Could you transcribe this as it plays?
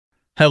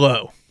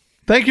Hello.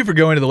 Thank you for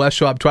going to the Les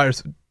Schwab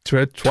Twires.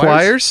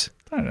 Twires?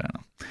 I don't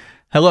know.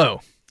 Hello.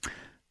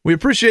 We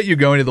appreciate you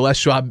going to the Les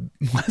Schwab.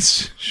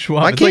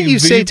 Why can't you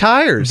say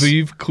tires?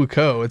 Vive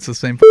Clicquot. It's the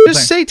same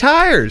Just thing. say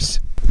tires.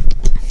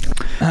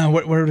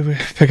 Where did we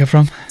pick up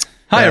from?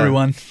 Hi,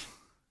 everyone.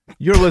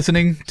 You're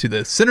listening to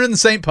the Sinner and the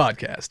Saint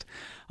podcast.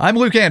 I'm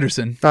Luke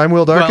Anderson. I'm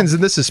Will Darkins,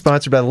 and this is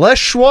sponsored by Les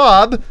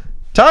Schwab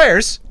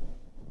Tires.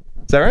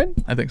 Is that right?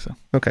 I think so.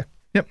 Okay.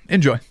 Yep.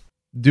 Enjoy.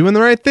 Doing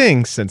the right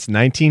thing since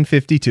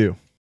 1952.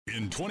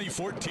 In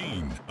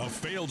 2014, a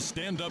failed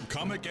stand-up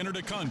comic entered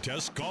a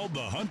contest called The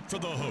Hunt for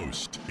the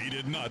Host. He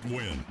did not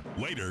win.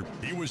 Later,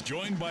 he was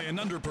joined by an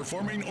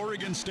underperforming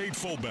Oregon State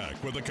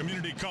fullback with a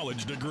community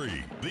college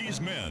degree. These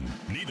men,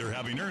 neither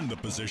having earned the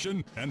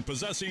position and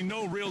possessing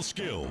no real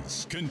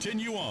skills,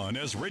 continue on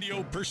as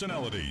radio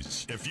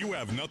personalities. If you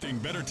have nothing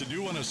better to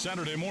do on a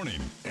Saturday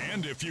morning,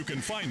 and if you can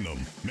find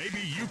them, maybe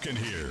you can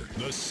hear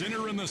The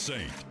Sinner and the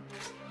Saint.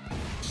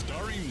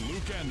 Starring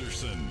Luke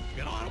Anderson.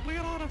 We got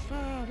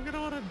a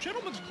lot of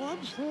gentlemen's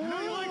clubs. You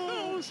know you like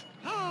those.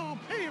 Oh,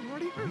 hey,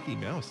 everybody. Mickey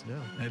Mouse, no.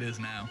 It is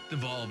now.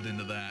 Devolved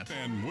into that.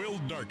 And Will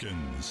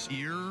Darkins.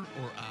 Ear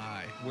or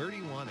eye? Where do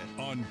you want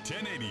it? On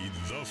 1080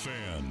 The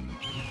Fan.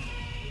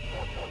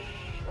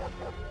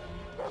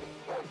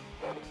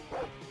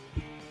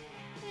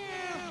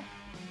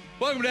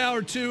 Welcome to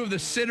Hour 2 of The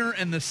Sinner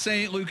and the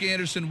Saint. Luke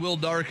Anderson, Will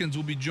Darkins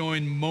will be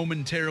joined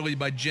momentarily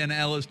by Jen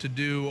Ellis to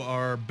do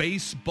our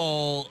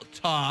baseball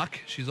talk.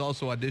 She's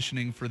also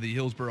auditioning for the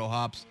Hillsborough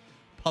Hops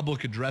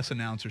public address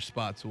announcer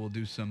spot, so we'll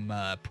do some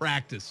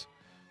practice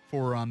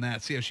for her on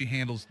that, see how she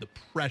handles the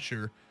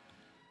pressure.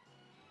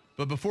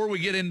 But before we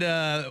get into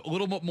a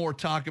little bit more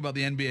talk about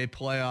the NBA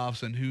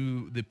playoffs and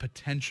who the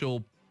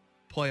potential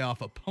playoff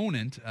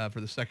opponent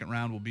for the second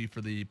round will be for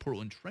the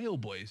Portland Trail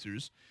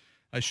Blazers,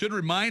 I should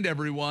remind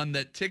everyone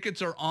that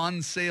tickets are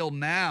on sale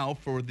now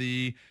for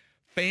the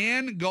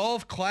Fan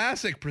Golf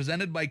Classic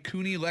presented by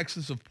Cooney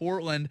Lexus of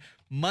Portland.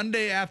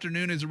 Monday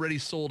afternoon is already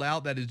sold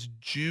out. That is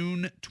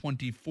June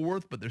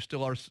 24th, but there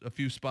still are a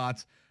few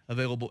spots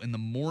available in the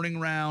morning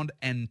round,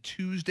 and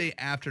Tuesday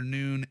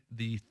afternoon,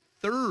 the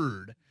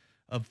third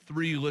of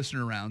 3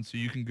 listener rounds. So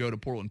you can go to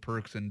Portland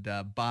Perks and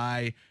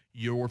buy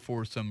your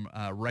foursome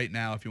right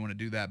now if you want to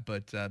do that,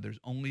 but there's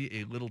only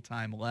a little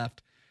time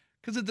left,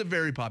 because it's a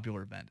very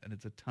popular event, and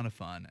it's a ton of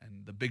fun.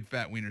 And the Big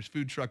Fat Wieners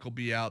food truck will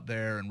be out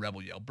there, and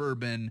Rebel Yell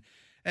Bourbon,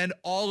 and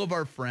all of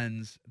our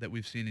friends that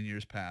we've seen in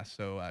years past.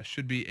 So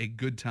should be a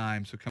good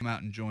time. So come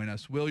out and join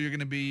us. Will, you're going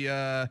to be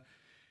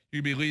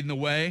leading the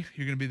way.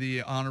 You're going to be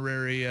the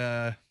honorary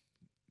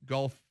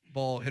golf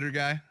ball hitter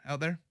guy out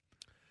there?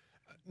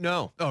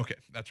 No. Oh, okay,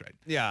 that's right.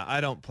 Yeah,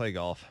 I don't play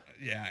golf.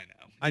 Yeah, I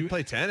know. I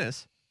play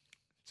tennis.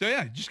 So,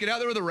 yeah, just get out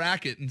there with a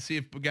racket and see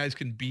if guys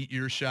can beat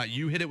your shot.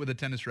 You hit it with a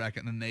tennis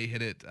racket, and then they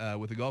hit it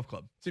with a golf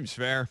club. Seems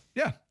fair.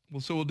 Yeah.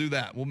 Well, so we'll do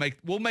that. We'll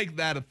make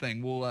that a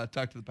thing. We'll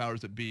talk to the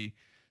powers that be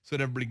so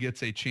that everybody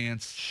gets a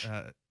chance.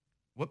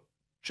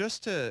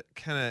 Just to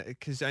kind of,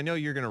 because I know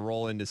you're going to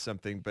roll into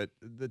something, but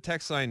the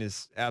text line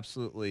is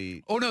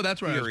absolutely Oh, no, that's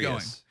where furious. I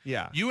was going.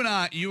 Yeah. You and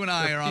I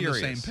They're are on the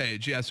furious. same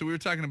page. Yeah, so we were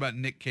talking about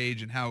Nick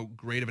Cage and how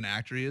great of an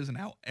actor he is and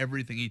how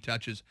everything he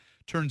touches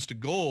turns to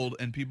gold,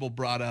 and people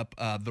brought up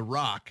The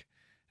Rock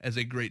as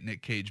a great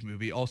Nick Cage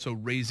movie. Also,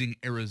 Raising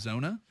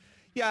Arizona.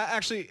 Yeah,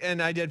 actually,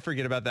 and I did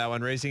forget about that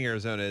one. Raising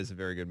Arizona is a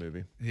very good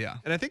movie. Yeah.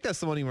 And I think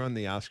that's the one he won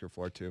the Oscar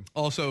for, too.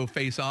 Also,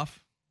 Face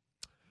Off.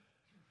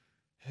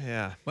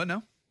 Yeah. What,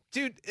 no?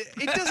 Dude,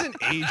 it doesn't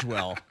age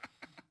well.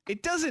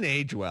 It doesn't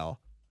age well.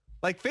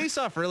 Like, Face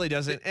Off really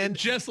doesn't. And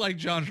Just like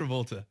John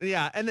Travolta.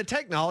 yeah, and the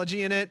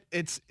technology in it,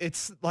 it's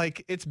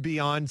like, it's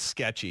beyond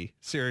sketchy.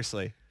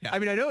 Seriously. Yeah. I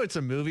mean, I know it's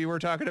a movie we're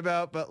talking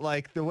about, but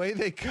like the way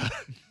they cut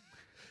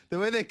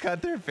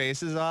their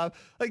faces off,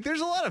 like there's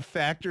a lot of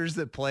factors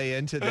that play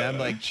into them,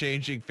 like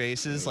changing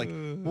faces. Like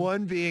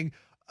one being,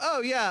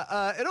 oh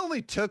yeah, it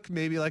only took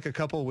maybe like a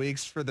couple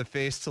weeks for the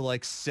face to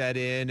like set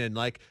in and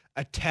like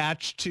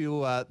attach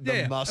to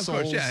the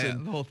muscles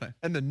and the whole thing.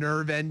 and the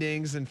nerve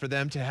endings, and for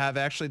them to have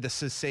actually the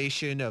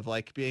cessation of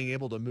like being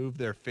able to move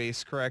their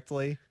face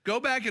correctly.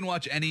 Go back and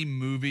watch any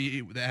movie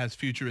that has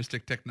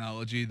futuristic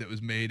technology that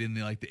was made in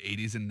the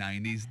 80s and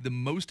 90s. The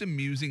most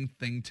amusing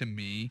thing to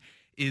me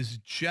is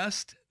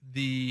just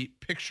the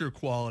picture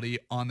quality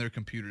on their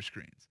computer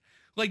screens.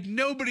 Like,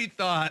 nobody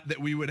thought that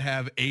we would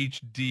have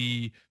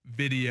HD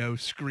video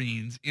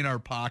screens in our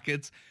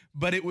pockets,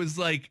 but it was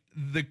like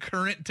the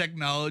current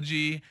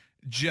technology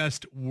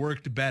just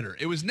worked better.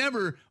 It was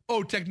never,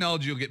 oh,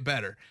 technology will get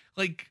better.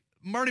 Like,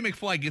 Marty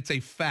McFly gets a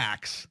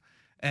fax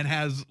and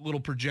has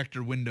little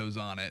projector windows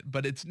on it,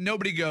 but it's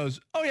nobody goes,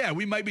 oh yeah,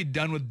 we might be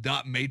done with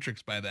dot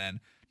matrix by then.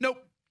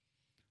 Nope.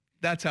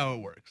 That's how it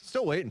works.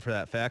 Still waiting for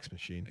that fax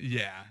machine.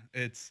 Yeah,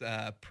 it's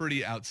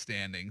pretty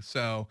outstanding.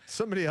 So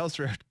Somebody else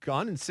wrote,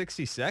 gone in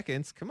 60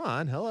 seconds. Come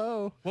on,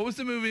 hello. what was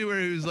the movie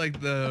where he was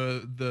like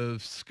the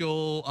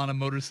skull on a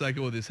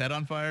motorcycle with his head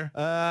on fire?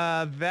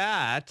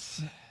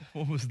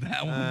 What was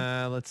that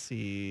one? Let's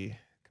see.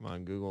 Come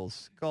on, Google.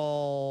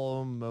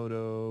 Skull,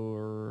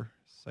 motorcycle,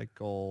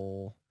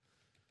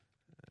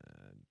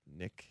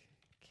 Nick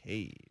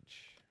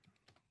Cage.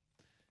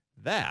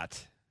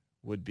 That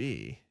would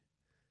be,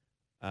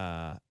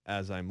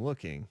 as I'm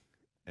looking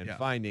and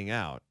finding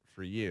out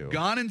for you.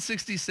 Gone in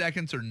 60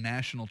 Seconds or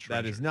National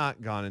Treasure? That is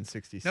not Gone in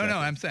 60 Seconds. No,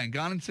 I'm saying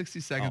Gone in 60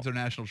 Seconds or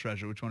National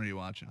Treasure. Which one are you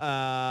watching?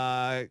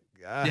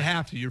 You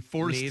have to. You're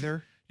forced.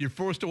 Neither. You're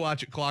forced to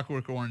watch it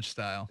Clockwork Orange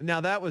style.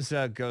 Now, that was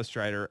Ghost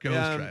Rider.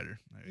 Ghost Rider.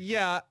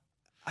 Yeah.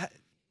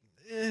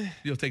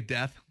 You'll take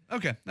Death?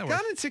 Okay, that works.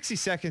 Gone in 60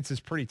 Seconds is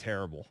pretty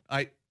terrible.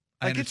 It's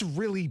understand.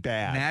 really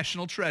bad.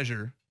 National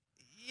Treasure.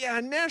 Yeah,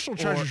 National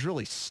Treasure is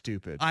really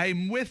stupid.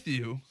 I'm with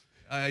you.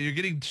 You're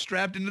getting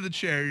strapped into the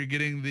chair. You're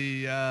getting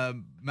the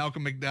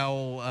Malcolm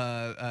McDowell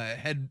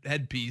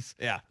headpiece.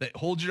 Yeah. That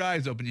holds your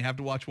eyes open. You have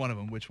to watch one of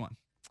them. Which one?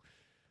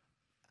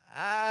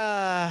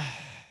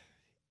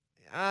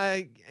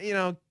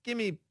 Give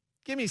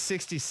me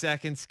 60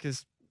 Seconds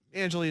because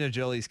Angelina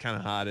Jolie's kind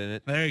of hot in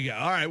it. There you go.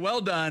 All right, well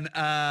done.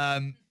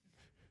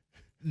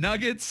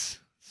 Nuggets,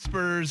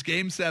 Spurs,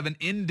 Game 7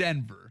 in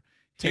Denver.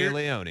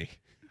 Leone.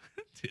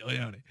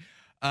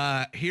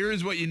 Here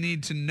is what you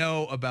need to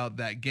know about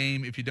that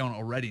game if you don't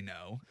already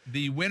know.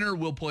 The winner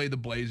will play the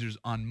Blazers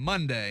on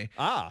Monday.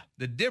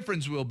 The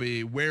difference will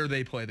be where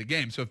they play the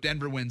game. So if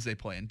Denver wins, they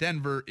play in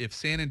Denver. If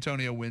San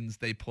Antonio wins,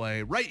 they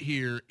play right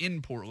here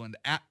in Portland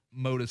at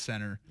Moda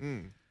Center.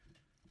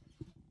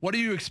 What are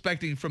you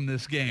expecting from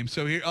this game?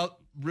 So here,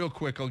 real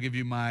quick, I'll give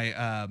you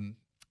my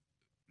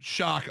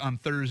shock on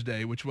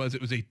Thursday, which was it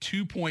was a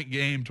 2-point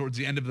game towards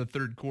the end of the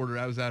third quarter.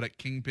 I was out at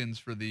Kingpins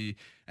for the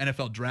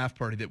NFL draft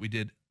party that we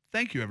did.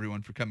 Thank you,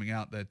 everyone, for coming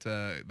out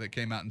that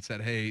came out and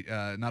said, hey,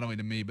 not only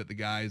to me, but the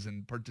guys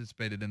and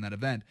participated in that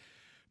event.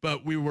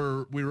 But we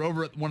were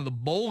over at one of the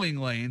bowling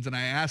lanes, and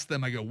I asked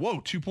them, I go, whoa,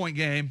 2-point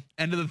game,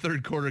 end of the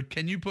third quarter.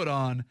 Can you put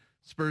on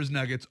Spurs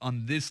Nuggets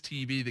on this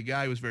TV? The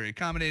guy was very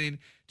accommodating.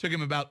 Took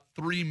him about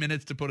 3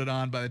 minutes to put it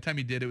on. By the time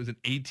he did, it was an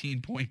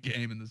 18-point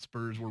game, and the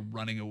Spurs were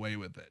running away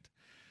with it.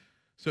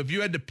 So if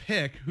you had to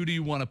pick, who do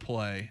you want to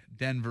play,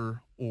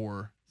 Denver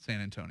or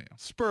San Antonio?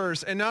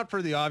 Spurs, and not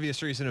for the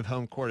obvious reason of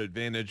home court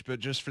advantage, but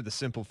just for the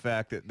simple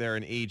fact that they're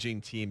an aging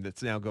team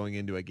that's now going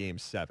into a Game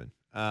 7.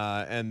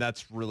 And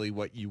that's really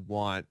what you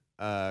want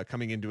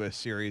coming into a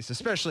series,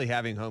 especially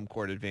having home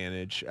court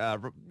advantage.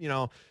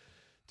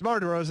 DeMar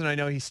DeRozan, I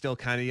know he's still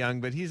kind of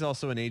young, but he's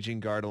also an aging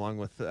guard along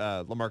with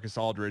LaMarcus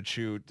Aldridge,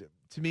 who,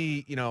 to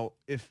me,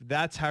 if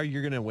that's how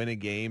you're going to win a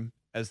game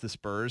as the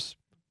Spurs,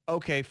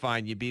 okay,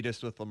 fine, you beat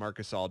us with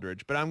LaMarcus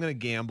Aldridge, but I'm going to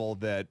gamble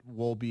that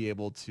we'll be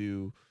able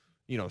to,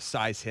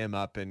 size him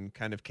up and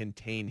kind of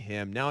contain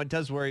him. Now, it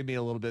does worry me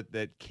a little bit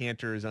that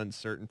Cantor is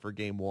uncertain for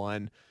Game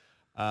 1.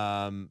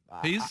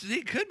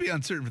 He could be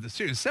uncertain for the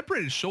series.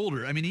 Separated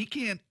shoulder. I mean, he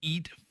can't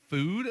eat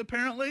food,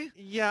 apparently.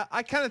 Yeah,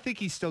 I kind of think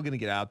he's still going to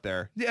get out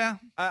there. Yeah.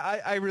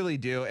 I really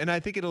do. And I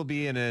think it'll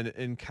be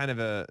in kind of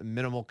a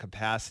minimal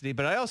capacity.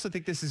 But I also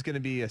think this is going to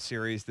be a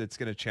series that's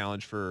going to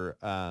challenge for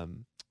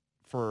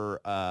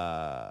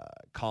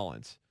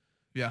Collins.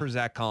 Yeah. For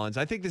Zach Collins.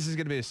 I think this is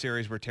going to be a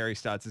series where Terry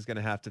Stotts is going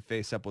to have to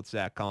face up with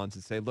Zach Collins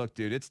and say, look,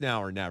 dude, it's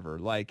now or never.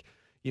 Like,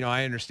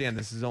 I understand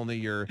this is only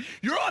You're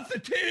off the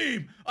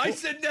team! I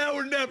said now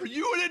or never.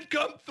 You didn't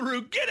come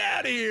through. Get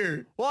out of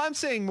here! Well, I'm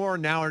saying more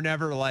now or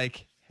never,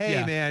 like,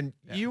 hey, man,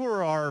 you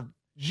were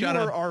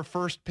our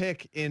first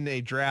pick in a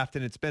draft,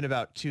 and it's been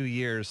about 2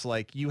 years.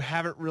 Like, you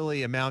haven't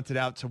really amounted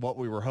out to what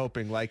we were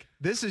hoping. Like,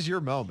 this is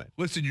your moment.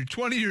 Listen, you're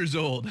 20 years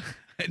old.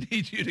 I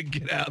need you to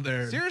get out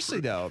there. Seriously,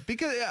 though,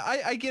 because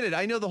I get it.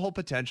 I know the whole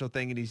potential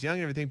thing, and he's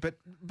young and everything,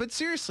 but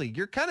seriously,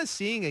 you're kind of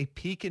seeing a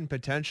peak in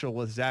potential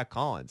with Zach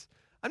Collins.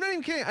 I'm not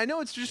even kidding. I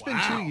know it's just been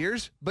 2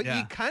 years, but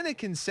you kind of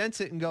can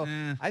sense it and go,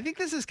 I think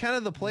this is kind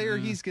of the player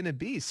he's going to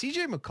be.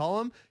 CJ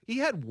McCollum, he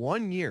had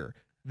 1 year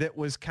that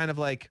was kind of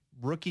like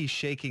rookie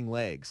shaking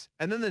legs.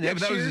 And then the next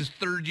but that year, was his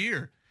third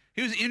year.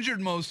 He was injured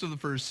most of the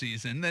first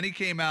season. Then he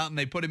came out and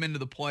they put him into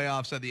the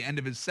playoffs at the end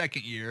of his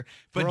second year.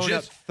 But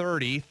just up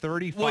 30,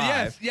 35.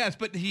 Well, yes,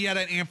 but he had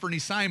an Anthony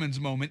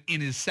Simons moment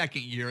in his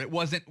second year. It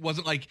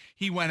wasn't like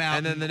he went out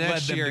and then the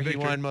next year he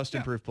won most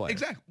improved player.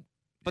 Exactly.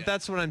 But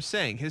that's what I'm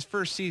saying. His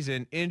first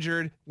season,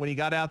 injured, when he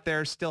got out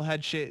there, still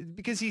had shit,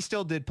 because he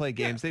still did play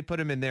games. They put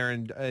him in there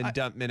and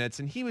dump minutes,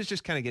 and he was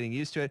just kind of getting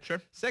used to it.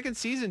 Sure. Second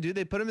season, dude,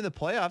 they put him in the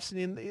playoffs,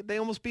 and they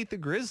almost beat the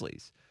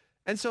Grizzlies.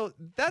 And so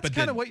that's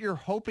kind of what you're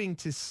hoping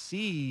to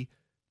see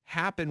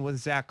happen with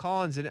Zach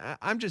Collins. And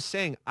I'm just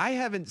saying, I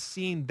haven't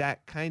seen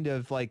that kind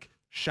of like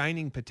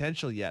shining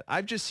potential yet.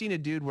 I've just seen a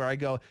dude where I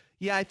go,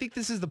 yeah, I think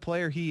this is the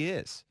player he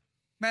is.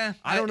 Man,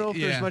 I don't know if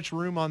there's much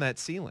room on that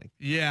ceiling.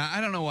 Yeah,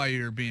 I don't know why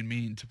you're being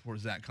mean to poor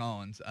Zach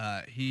Collins.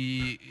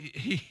 He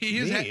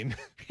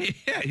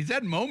he's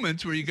had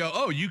moments where you go,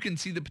 oh, you can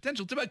see the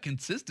potential. It's about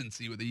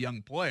consistency with a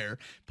young player.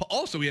 But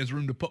also, he has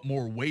room to put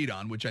more weight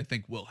on, which I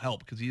think will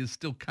help because he is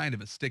still kind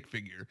of a stick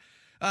figure.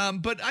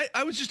 But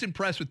I was just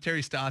impressed with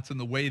Terry Stotts and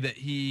the way that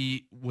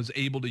he was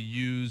able to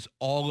use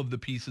all of the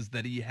pieces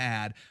that he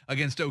had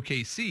against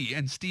OKC.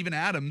 And Steven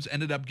Adams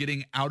ended up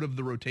getting out of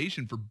the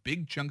rotation for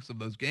big chunks of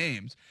those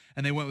games.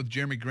 And they went with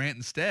Jeremy Grant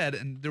instead.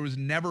 And there was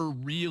never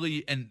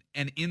really an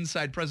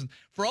inside presence.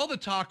 For all the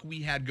talk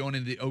we had going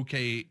into the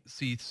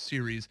OKC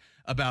series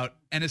about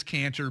Enes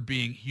Kanter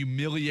being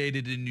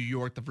humiliated in New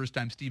York the first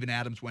time Steven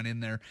Adams went in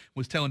there,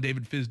 was telling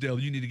David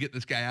Fizdale, you need to get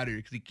this guy out of here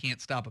because he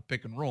can't stop a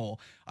pick and roll.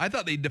 I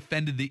thought they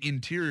defended the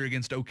interior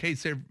against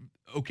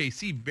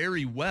OKC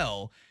very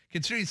well,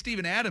 considering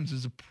Steven Adams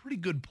is a pretty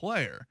good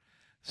player.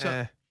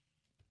 So,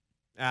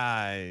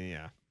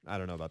 yeah, I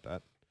don't know about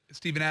that.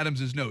 Steven Adams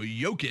is no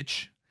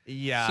Jokic.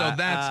 Yeah. So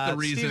that's the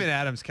reason. Steven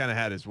Adams kind of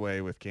had his way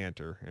with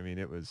Kanter. I mean,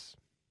 it was...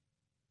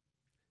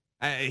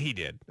 he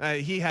did.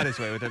 He had his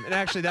way with him. And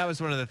actually, that was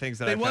one of the things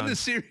that they won the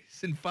series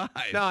in 5.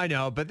 No, I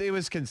know, but it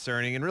was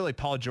concerning. And really,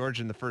 Paul George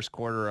in the first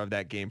quarter of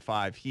that game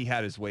 5, he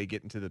had his way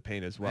getting to the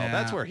paint as well. Yeah.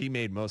 That's where he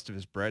made most of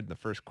his bread in the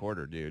first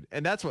quarter, dude.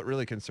 And that's what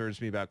really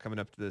concerns me about coming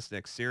up to this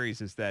next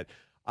series is that,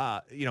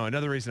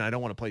 another reason I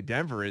don't want to play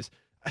Denver is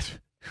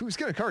who's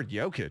going to guard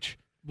Jokic?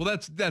 Well,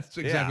 that's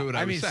exactly what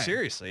I was saying.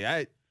 Seriously,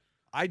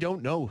 I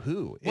don't know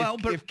who. Well,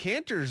 if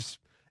Kanter's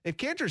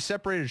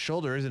separated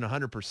shoulder isn't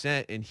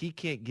 100% and he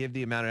can't give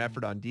the amount of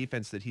effort on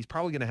defense that he's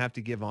probably going to have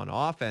to give on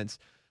offense,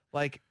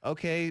 like,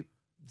 okay,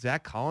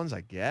 Zach Collins,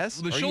 I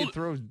guess. Well, or you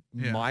throw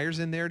Myers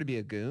in there to be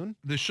a goon?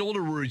 The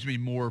shoulder worries me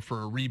more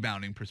for a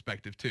rebounding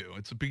perspective, too.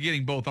 It's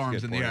getting both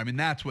arms in the air. I mean,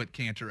 that's what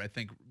Kanter, I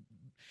think.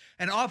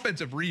 An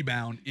offensive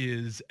rebound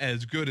is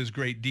as good as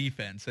great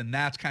defense, and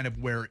that's kind of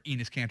where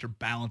Enes Kanter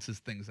balances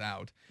things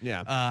out.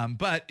 Yeah.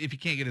 But if he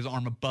can't get his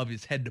arm above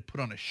his head to put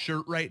on a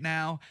shirt right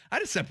now, I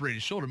just separated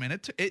his shoulder, man.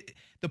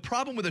 The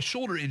problem with a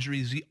shoulder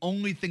injury is the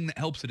only thing that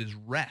helps it is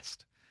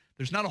rest.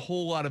 There's not a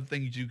whole lot of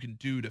things you can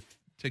do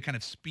to kind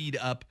of speed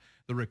up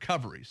the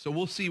recovery. So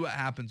we'll see what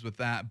happens with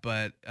that.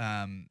 But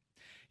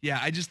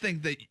I just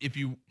think that if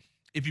you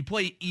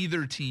play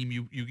either team,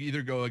 you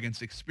either go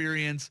against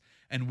experience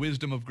and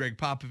wisdom of Greg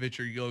Popovich,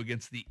 or you go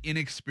against the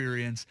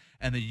inexperience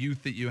and the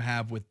youth that you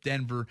have with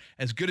Denver.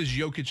 As good as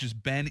Jokic has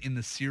been in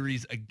the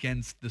series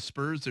against the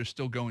Spurs, they're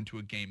still going to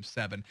a Game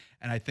 7,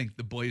 and I think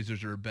the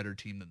Blazers are a better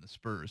team than the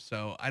Spurs.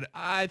 So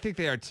I think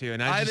they are too,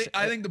 and I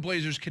think the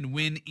Blazers can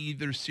win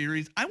either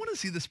series. I want to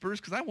see the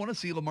Spurs because I want to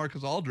see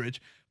LaMarcus Aldridge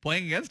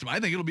playing against him. I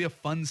think it'll be a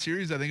fun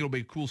series. I think it'll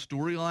be a cool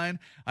storyline.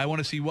 I want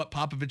to see what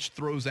Popovich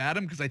throws at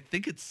him because I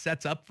think it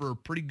sets up for a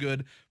pretty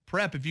good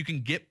prep. If you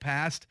can get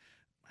past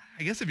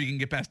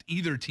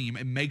either team,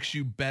 it makes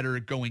you better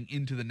going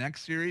into the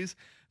next series.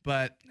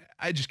 But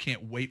I just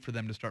can't wait for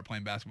them to start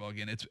playing basketball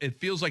again.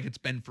 It feels like it's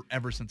been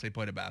forever since they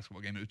played a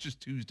basketball game. It was just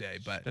Tuesday,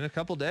 but it's been a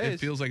couple days. It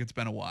feels like it's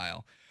been a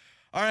while.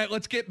 All right,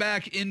 let's get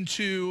back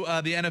into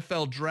the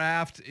NFL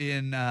draft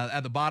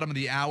at the bottom of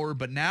the hour.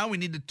 But now we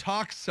need to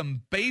talk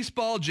some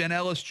baseball. Jen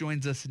Ellis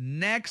joins us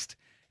next,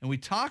 and we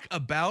talk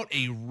about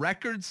a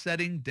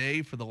record-setting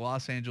day for the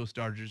Los Angeles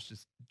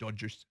Dodgers.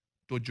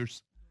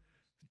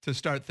 To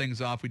start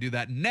things off, we do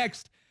that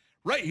next,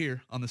 right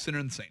here on the Center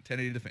and the Saint,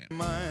 1080 The Fan.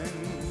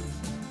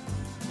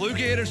 Luke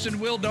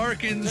Anderson, Will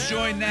Darkins,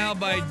 joined now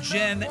by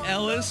Jen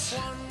Ellis,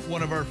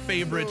 one of our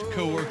favorite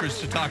coworkers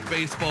to talk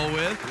baseball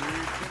with.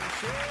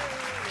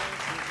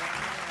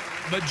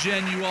 But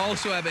Jen, you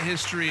also have a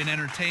history in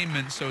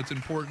entertainment, so it's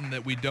important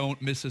that we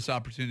don't miss this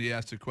opportunity to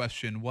ask the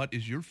question, what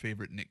is your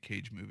favorite Nick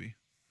Cage movie?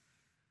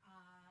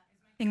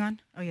 Thing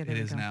on? Oh yeah, there it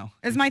we is go. Now.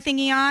 Is my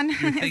thingy on?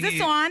 Thingy. Is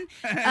this on?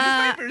 This is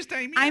my first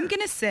time here. I'm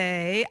gonna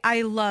say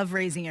I love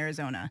Raising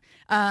Arizona.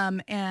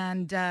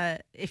 And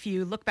if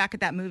you look back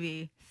at that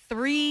movie,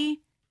 3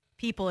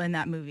 people in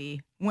that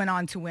movie went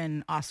on to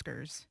win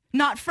Oscars.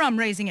 Not from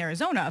Raising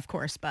Arizona, of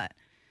course, but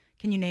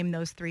can you name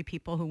those 3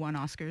 people who won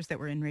Oscars that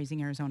were in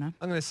Raising Arizona?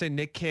 I'm gonna say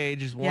Nick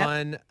Cage is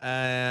one,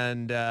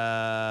 and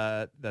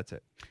that's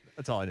it.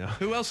 That's all I know.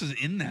 Who else is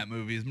in that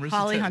movie? Is Marissa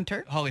Holly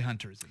Hunter. Holly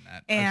Hunter is in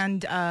that.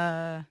 And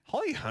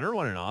Holly Hunter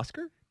won an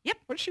Oscar? Yep.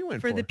 What did she win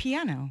for? The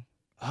piano.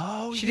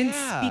 Oh, she didn't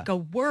speak a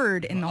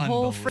word in the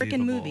whole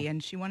freaking movie,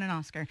 and she won an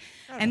Oscar.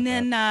 And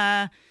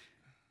then,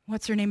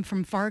 what's her name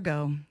from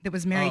Fargo that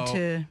was married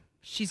to,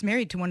 she's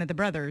married to one of the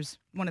brothers,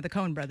 one of the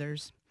Coen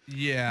brothers.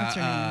 Yeah. What's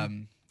her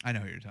name? I know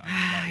who you're talking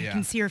about. Yeah. I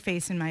can see her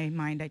face in my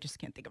mind. I just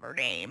can't think of her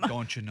name.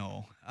 Don't you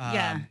know?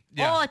 Yeah.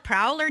 Oh, a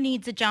prowler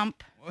needs a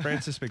jump.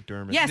 Frances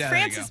McDormand. Yes, Yeah,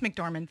 Frances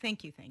McDormand.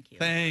 Thank you.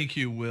 Thank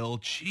you, Will.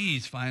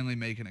 Jeez, finally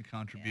making a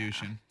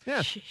contribution.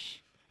 Yeah.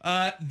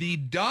 The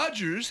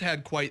Dodgers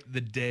had quite the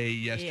day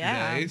yesterday.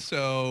 Yeah.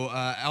 So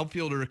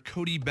outfielder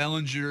Cody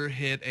Bellinger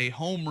hit a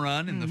home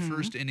run in the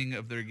first inning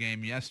of their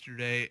game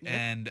yesterday. Yep.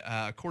 And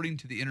according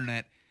to the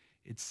internet,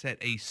 it set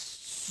a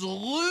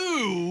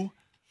slew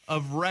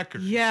of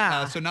records.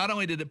 Yeah. So not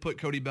only did it put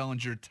Cody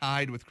Bellinger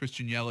tied with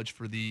Christian Yelich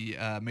for the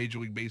Major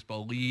League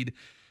Baseball lead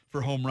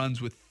for home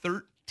runs with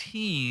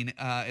 13,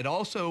 it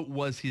also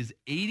was his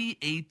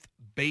 88th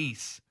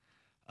base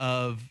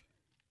of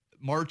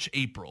March,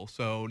 April.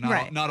 So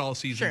Right. not all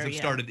seasons Sure, have yeah.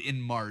 started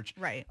in March.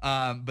 Right.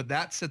 But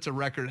that sets a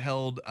record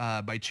held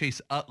by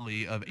Chase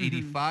Utley of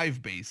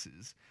 85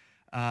 bases.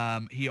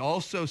 He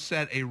also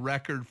set a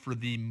record for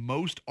the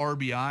most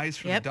RBIs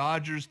for the Yep.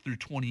 Dodgers through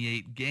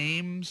 28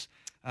 games.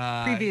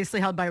 Previously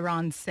held by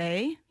Ron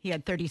Say. He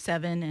had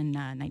 37 in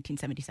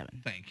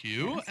 1977. Thank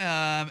you.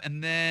 Yes.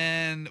 And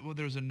then,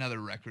 there was another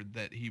record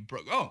that he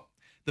broke. Oh,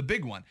 the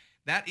big one.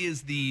 That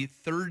is the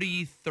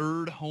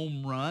 33rd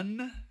home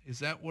run. Is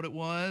that what it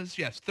was?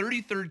 Yes,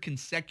 33rd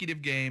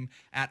consecutive game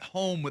at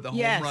home with a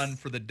home run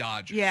for the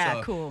Dodgers. Yeah,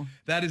 So cool.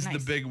 That is the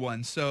Nice. big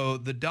one. So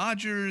the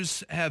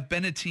Dodgers have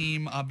been a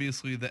team,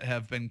 obviously, that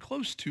have been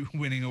close to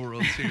winning a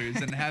World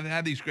Series and have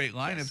had these great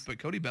lineups, but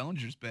Cody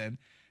Bellinger's been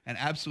an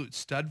absolute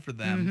stud for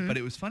them. But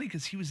it was funny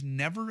because he was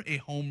never a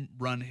home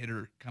run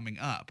hitter coming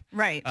up.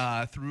 Right.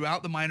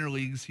 Throughout the minor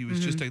leagues, he was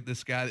just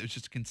this guy that was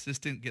just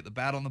consistent, get the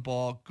bat on the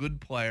ball, good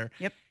player.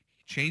 Yep.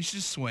 Changed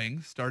his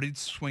swing, started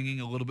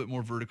swinging a little bit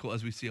more vertical,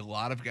 as we see a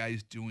lot of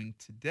guys doing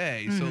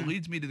today. So it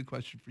leads me to the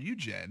question for you,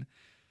 Jen.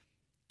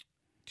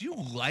 Do you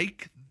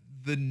like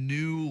the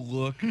new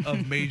look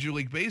of Major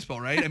League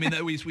Baseball, right? I mean,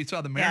 we saw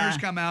the Mariners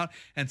come out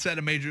and set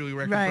a Major League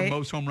record Right. for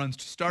most home runs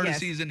to start a Yes.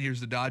 season. Here's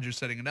the Dodgers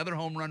setting another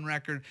home run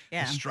record.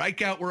 Yeah. The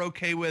strikeout we're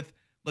okay with.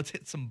 Let's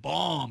hit some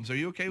bombs. Are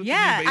you okay with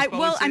Yeah, the new baseball?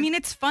 well, this I year? mean,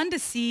 it's fun to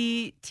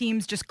see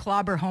teams just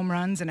clobber home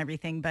runs and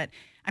everything, but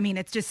I mean,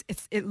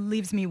 it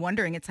leaves me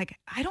wondering. It's like,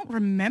 I don't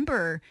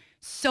remember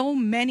so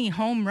many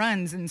home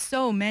runs and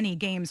so many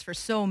games for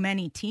so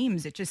many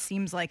teams. It just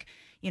seems like,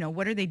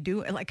 what are they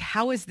doing? Like,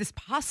 how is this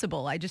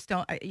possible? I just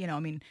don't, I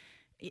mean,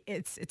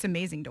 it's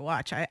amazing to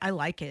watch. I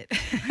like it.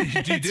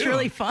 It's do?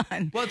 really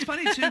fun. Well, it's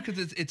funny too because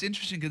it's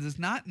interesting because it's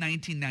not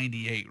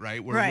 1998,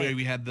 right? Where Right.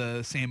 we had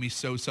the Sammy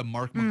Sosa,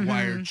 Mark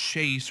McGuire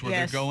chase where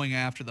Yes. they're going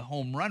after the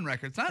home run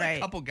record. It's not a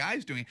Right. couple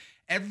guys doing it.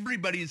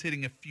 Everybody is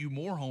hitting a few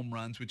more home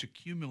runs, which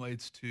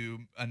accumulates to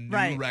a new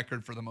Right.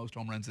 record for the most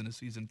home runs in a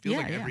season. Feels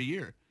Yeah, like yeah. every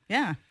year.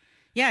 Yeah.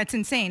 Yeah, it's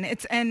insane.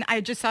 And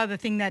I just saw the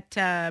thing that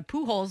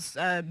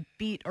Pujols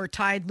beat or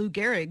tied Lou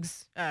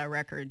Gehrig's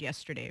record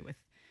yesterday with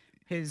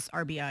his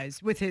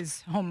RBIs, with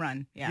his home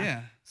run. Yeah.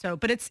 Yeah. So,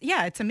 but it's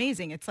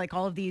amazing. It's like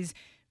all of these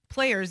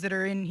players that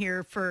are in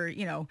here for,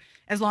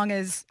 as long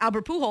as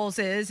Albert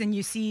Pujols is, and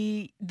you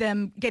see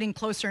them getting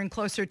closer and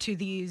closer to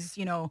these,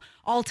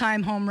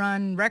 all-time home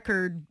run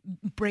record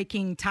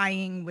breaking,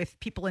 tying with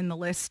people in the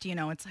list,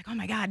 it's like, oh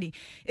my God,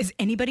 is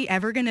anybody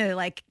ever going to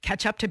like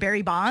catch up to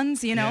Barry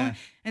Bonds? Yeah.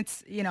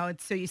 It's,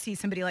 so you see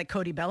somebody like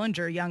Cody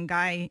Bellinger, young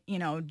guy,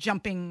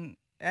 jumping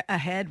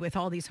ahead with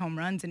all these home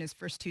runs in his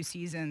first two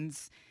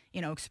seasons,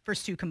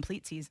 first two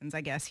complete seasons, I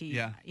guess.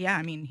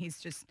 I mean,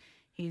 he's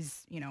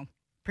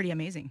pretty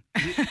amazing.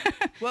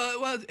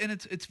 Well, and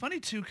it's funny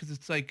too because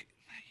it's like,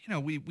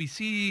 we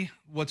see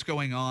what's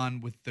going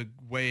on with the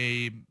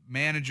way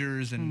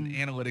managers and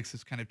analytics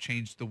has kind of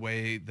changed the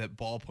way that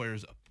ball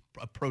players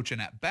approach an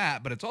at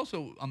bat, but it's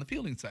also on the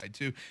fielding side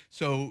too.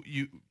 So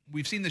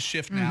we've seen this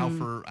shift now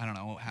for I don't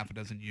know half a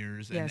dozen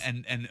years, and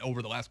Yes. and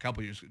over the last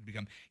couple of years, it's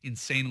become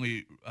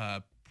insanely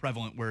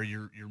prevalent where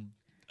you're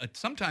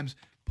sometimes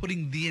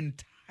putting the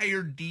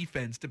entire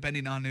defense,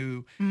 depending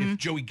on if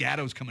Joey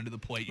Gatto's coming to the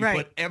plate, you Right.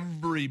 put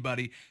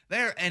everybody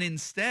there. And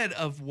instead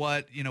of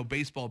what,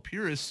 baseball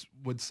purists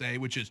would say,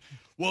 which is,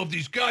 well, if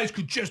these guys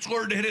could just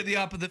learn to hit it the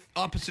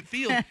opposite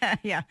field.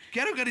 Yeah.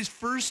 Gatto got his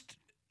first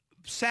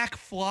sack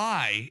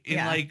fly in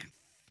Yeah.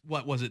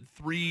 what was it,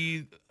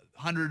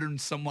 300 and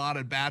some odd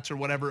at bats or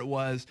whatever it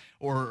was,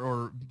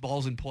 or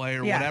balls in play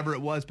or Yeah. whatever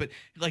it was. But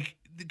like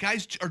the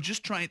guys are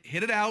just trying to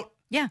hit it out.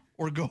 Yeah.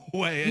 Or go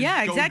away. And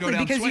Yeah, go exactly.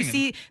 down Because swinging. you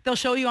see, they'll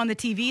show you on the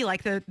TV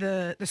like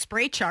the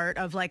spray chart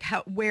of like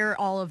where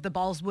all of the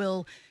balls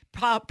will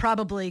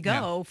probably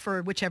go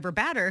for whichever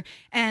batter.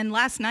 And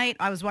last night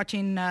I was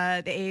watching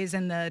the A's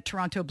and the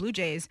Toronto Blue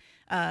Jays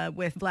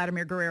with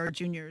Vladimir Guerrero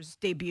Jr.'s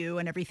debut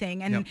and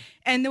everything. And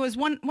and there was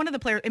one of the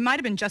players, it might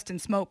have been Justin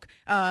Smoke.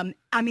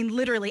 I mean,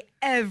 literally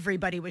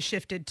everybody was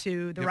shifted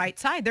to the right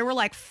side. There were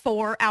like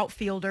 4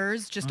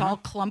 outfielders just all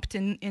clumped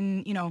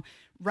in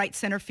right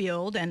center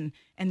field, and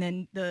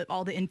then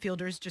all the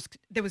infielders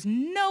there was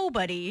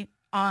nobody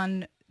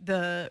on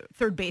the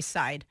third base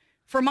side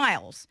for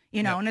miles,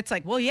 and it's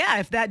like, well, yeah,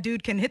 if that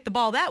dude can hit the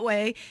ball that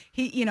way,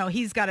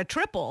 he's got a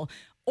triple,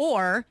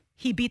 or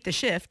he beat the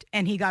shift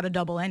and he got a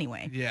double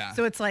anyway. Yeah.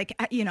 So it's like,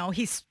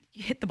 he's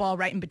hit the ball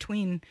right in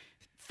between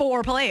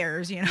 4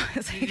 players,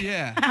 It's like,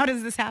 how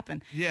does this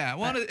happen? Yeah,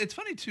 well, it's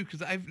funny too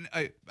because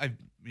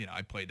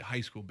I played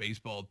high school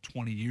baseball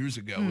 20 years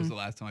ago. Was the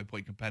last time I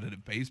played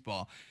competitive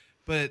baseball.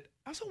 But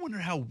I also wonder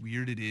how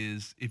weird it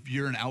is if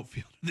you're an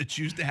outfielder that's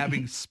used to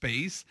having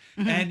space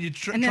and you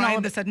And then all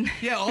of a sudden,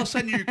 all of a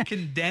sudden you're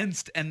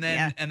condensed and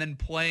then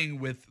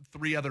playing with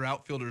 3 other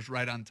outfielders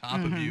right on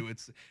top of you.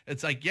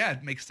 It's like, yeah,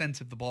 it makes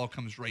sense if the ball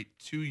comes right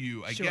to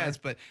you, I guess.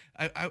 But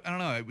I don't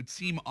know. It would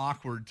seem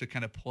awkward to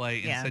kind of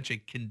play in such a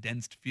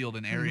condensed field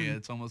and area.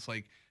 It's almost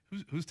like,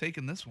 who's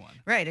taking this one?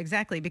 Right,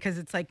 exactly, because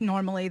it's like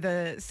normally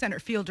the center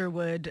fielder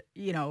would,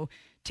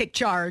 take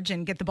charge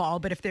and get the ball.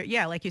 But if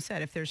like you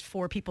said, if there's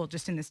 4 people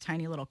just in this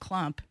tiny little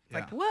clump, it's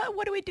like,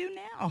 what do we do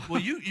now?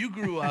 Well, you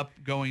grew up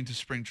going to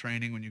spring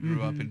training when you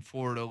grew up in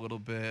Florida a little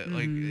bit.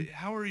 Like,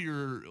 how are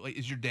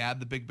is your dad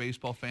the big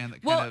baseball fan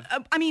that kind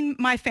of? I mean,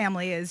 my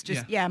family is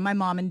just, my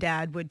mom and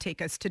dad would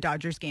take us to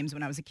Dodgers games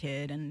when I was a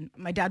kid. And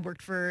my dad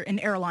worked for an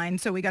airline,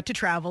 so we got to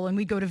travel and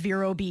we'd go to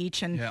Vero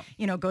Beach and,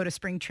 go to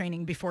spring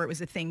training before it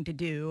was a thing to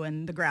do.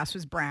 And the grass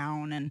was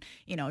brown and,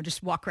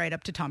 just walk right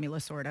up to Tommy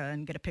Lasorda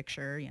and get a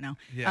picture,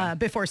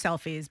 before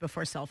selfies,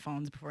 before cell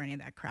phones, before any of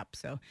that crap.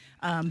 So,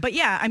 but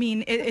yeah, I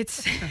mean,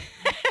 it's...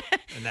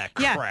 And that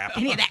crap.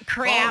 Any of that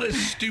crap. All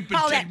this stupid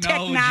all that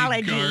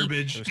technology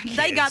garbage.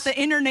 They got the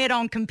internet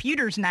on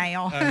computers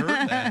now. I heard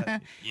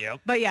that.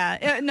 Yep. But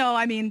no,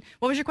 I mean,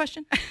 what was your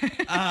question?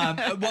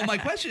 Well, my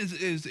question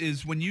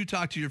is when you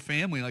talk to your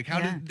family, like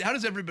how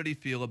does everybody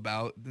feel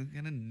about the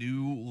kind of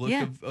new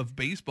look of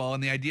baseball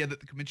and the idea that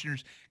the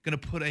commissioner's going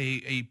to put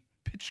a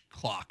pitch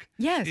clock?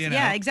 Yes,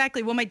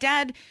 exactly. Well, my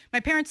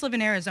parents live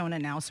in Arizona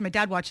now, so my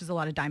dad watches a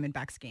lot of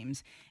Diamondbacks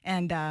games.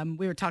 And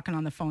we were talking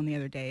on the phone the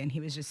other day, and he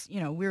was just,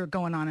 we were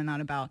going on and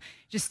on about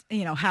just,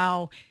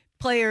 how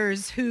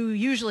players who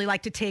usually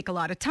like to take a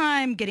lot of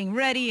time getting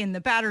ready in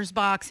the batter's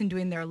box and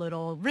doing their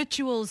little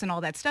rituals and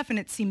all that stuff. And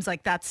it seems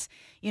like that's,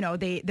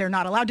 they're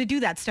not allowed to do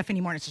that stuff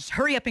anymore. And it's just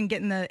hurry up and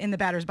get in the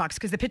batter's box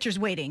because the pitcher's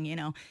waiting,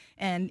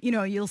 and,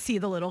 you'll see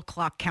the little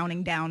clock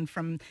counting down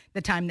from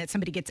the time that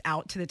somebody gets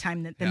out to the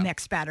time that the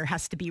next batter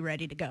has to be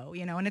ready to go,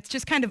 and it's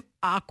just kind of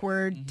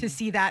awkward to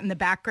see that in the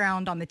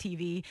background on the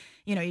TV.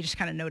 You just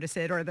kind of notice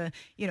it, or the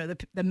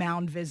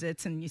mound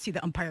visits and you see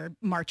the umpire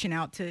marching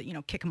out to,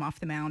 kick him off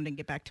the mound and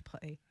get back to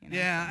play.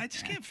 Yeah, I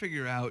just can't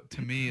figure out.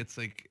 To me, it's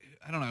like,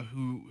 I don't know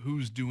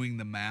who's doing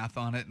the math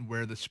on it and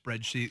where the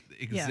spreadsheet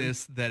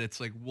exists that it's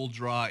like we'll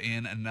draw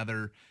in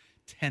another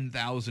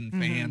 10,000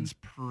 fans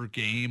per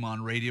game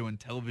on radio and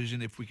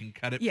television if we can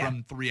cut it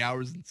from 3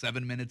 hours and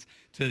 7 minutes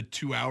to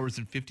 2 hours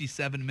and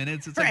 57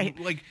 minutes. It's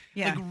like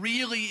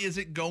really, is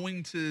it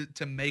going to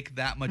make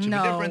that much of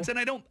a difference? And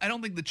I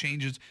don't think the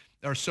changes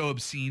are so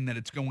obscene that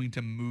it's going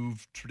to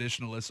move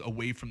traditionalists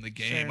away from the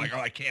game. Like,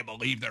 I can't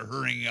believe they're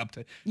hurrying up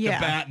to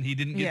bat and he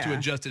didn't get to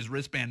adjust his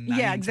wristband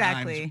 9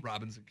 times.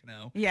 Robinson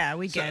Cano. Yeah,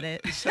 we get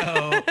it.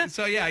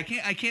 So yeah,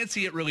 I can't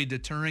see it really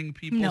deterring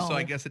people. No. So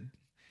I guess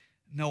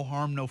no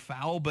harm, no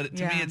foul. But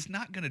to me, it's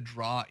not going to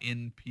draw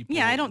in people.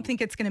 Yeah, I don't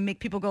think it's going to make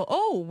people go,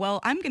 oh, well,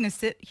 I'm going to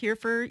sit here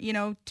for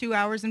 2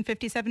 hours and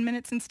 57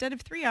 minutes instead of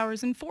 3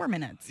 hours and 4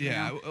 minutes.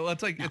 Yeah, well,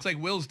 it's like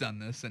Will's done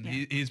this, and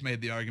he's made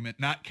the argument,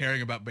 not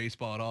caring about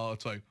baseball at all.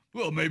 It's like,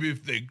 well, maybe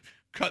if they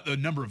cut the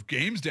number of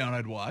games down,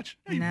 I'd watch.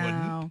 You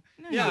wouldn't.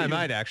 Yeah, I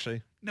might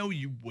actually. No,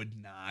 you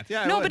would not.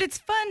 Yeah, no, but it's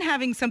fun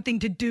having something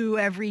to do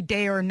every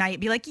day or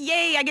night. Be like,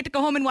 yay, I get to go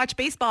home and watch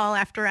baseball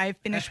after I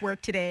finish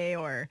work today.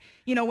 Or,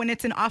 when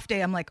it's an off day,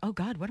 I'm like, oh,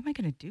 God, what am I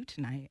going to do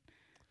tonight?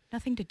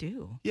 Nothing to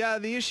do. Yeah,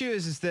 the issue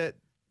is that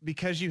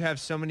because you have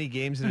so many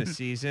games in a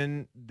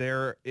season,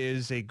 there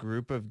is a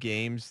group of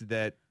games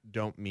that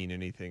don't mean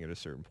anything at a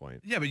certain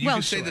point. Yeah, but you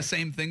could say the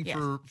same thing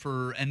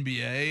for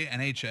NBA,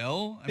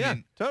 NHL. I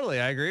mean, totally.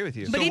 I agree with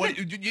you. So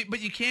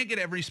but you can't get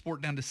every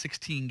sport down to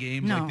 16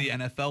 games like the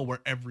NFL, where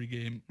every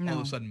game all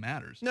of a sudden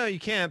matters. No, you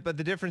can't. But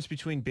the difference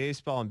between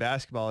baseball and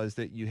basketball is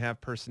that you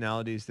have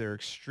personalities that are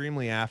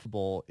extremely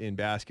affable in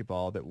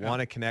basketball that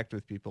want to connect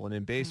with people, and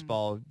in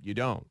baseball, you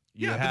don't.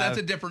 But that's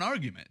a different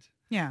argument.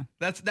 Yeah,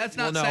 that's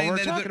not saying we're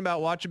that talking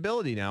about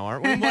watchability now,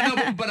 aren't we? Well,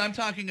 no, but I'm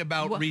talking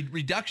about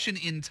reduction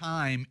in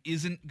time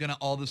isn't going to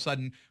all of a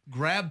sudden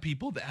grab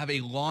people that have a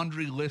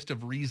laundry list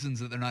of reasons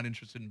that they're not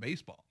interested in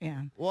baseball.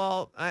 Yeah.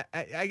 Well,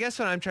 I guess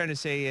what I'm trying to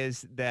say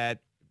is that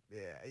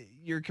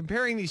you're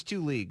comparing these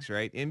two leagues,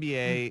 right?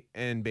 NBA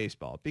and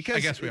baseball, because I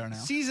guess we are now.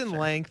 Season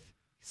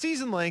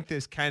length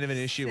is kind of an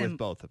issue with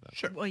both of them.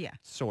 Sure. Well, yeah.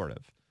 Sort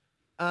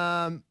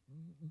of.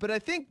 But I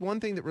think one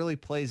thing that really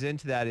plays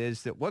into that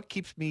is that what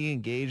keeps me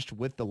engaged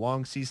with the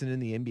long season in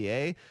the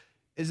NBA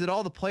is that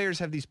all the players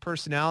have these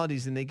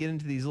personalities and they get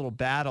into these little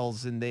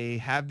battles and they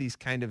have these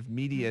kind of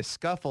media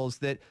scuffles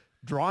that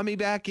draw me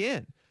back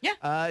in.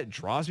 Yeah. It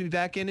draws me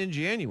back in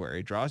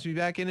January, draws me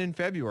back in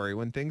February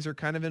when things are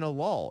kind of in a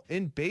lull.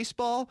 In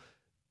baseball,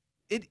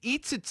 it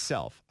eats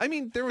itself. I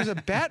mean, there was a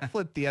bat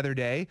flip the other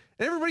day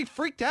and everybody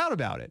freaked out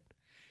about it.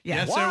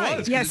 Yeah. Yes, there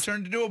was. It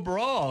turned into a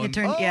brawl.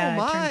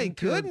 My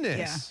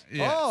goodness!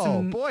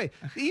 Boy!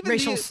 Even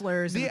racial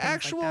slurs. The and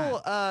actual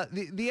like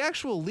that. the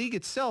actual league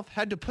itself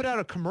had to put out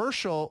a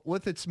commercial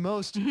with its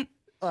most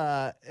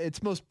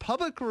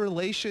public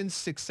relations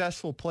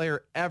successful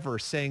player ever,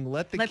 saying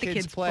let the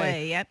kids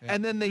play. Yep.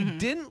 And then they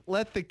didn't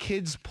let the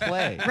kids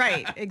play.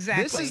 Right.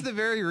 Exactly. This is the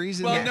very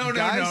reason. Well,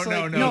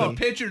 that no. The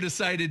pitcher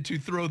decided to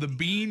throw the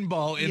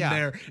beanball in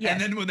there, and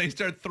then when they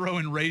start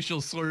throwing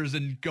racial slurs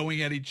and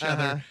going at each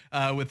other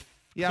with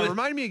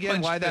remind me again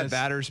why that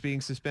batter's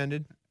being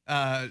suspended.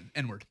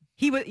 N-word.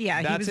 He was,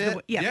 yeah, That's he was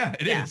it? Yeah,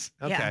 it is.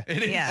 Okay. Yeah.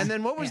 It is. Yeah. And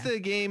then what was Yeah. the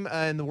game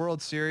in the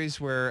World Series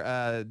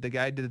where the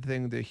guy did the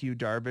thing, the Hugh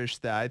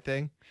Darvish, the eye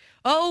thing?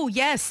 Oh,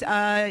 yes.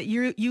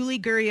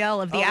 Yuli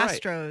Gurriel of the Oh,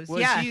 right. Astros.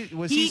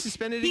 Was he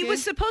suspended He again?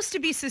 was supposed to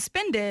be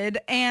suspended,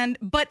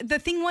 but the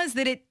thing was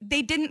that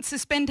they didn't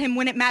suspend him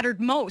when it mattered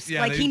most.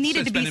 Yeah, like they he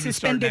needed to be suspended him to start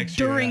suspended next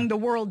year, during yeah. the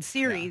World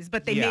Series,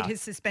 but they Yeah. made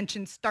his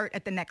suspension start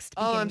at the next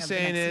All I'm beginning of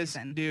saying the next is,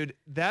 season. dude,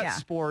 that Yeah.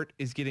 sport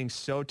is getting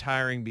so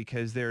tiring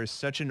because there is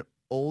such an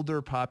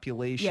older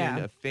population Yeah.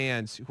 of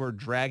fans who are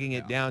dragging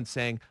it down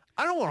saying,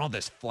 I don't want all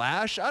this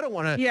flash. I don't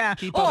want to Yeah.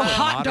 keep Oh, up with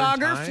hot modern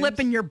dogger times."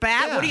 flipping your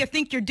bat. Yeah. What do you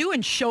think you're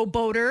doing,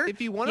 showboater?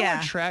 If you want to Yeah.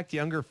 attract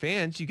younger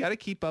fans, you got to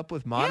keep up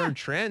with modern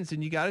trends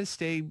and you got to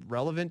stay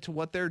relevant to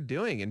what they're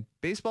doing. And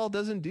baseball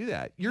doesn't do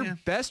that. Your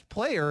best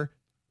player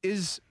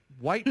is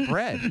white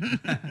bread.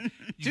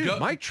 Dude,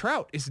 Mike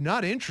Trout is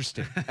not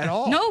interesting at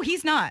all. No,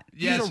 he's not.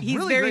 Yes. He's a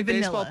really very great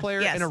vanilla. baseball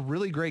player Yes. and a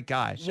really great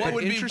guy. What But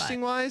would be-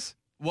 interesting wise,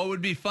 What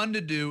would be fun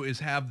to do is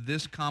have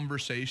this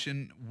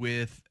conversation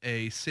with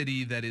a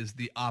city that is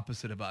the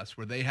opposite of us,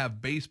 where they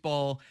have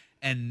baseball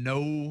and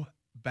no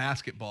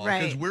basketball.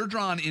 Because Right. we're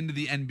drawn into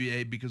the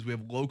NBA because we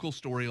have local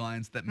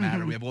storylines that matter.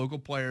 Mm-hmm. We have local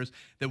players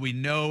that we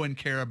know and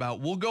care about.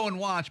 We'll go and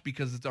watch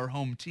because it's our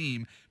home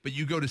team. But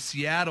you go to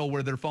Seattle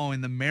where they're following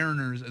the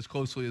Mariners as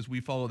closely as we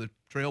follow the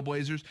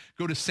Trailblazers.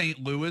 Go to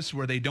St. Louis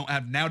where they don't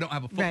have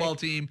a football Right.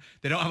 team.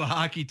 They don't have a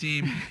hockey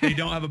team. They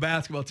don't have a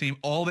basketball team.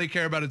 All they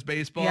care about is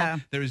baseball. Yeah.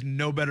 There is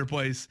no better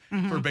place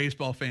for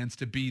baseball fans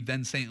to be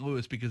than St.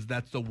 Louis because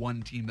that's the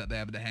one team that they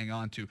have to hang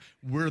on to.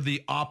 We're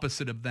the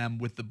opposite of them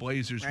with the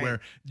Blazers, Right.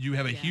 where you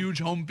have a huge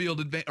home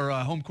field or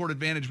a home court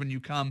advantage when you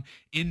come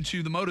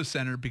into the Moda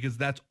Center because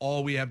that's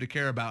all we have to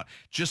care about.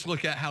 Just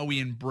look at how we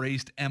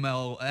embraced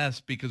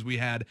MLS because we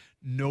had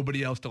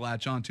nobody else to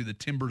latch onto. The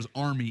Timbers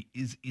Army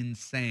is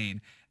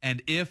insane.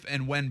 And if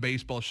and when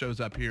baseball shows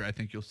up here, I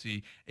think you'll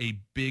see a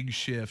big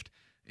shift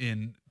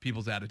in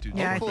people's attitudes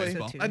Yeah, I towards think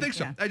so baseball. too. I think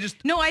so. Yeah. I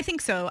just No, I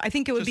think so. I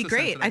think it would Just be the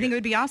sense great. that I I think get. it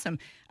would be awesome.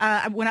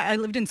 When I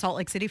lived in Salt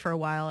Lake City for a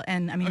while,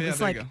 and I mean, Oh, it yeah, was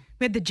there you like go.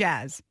 we had the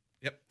Jazz,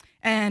 Yep.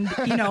 and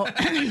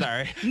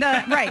sorry.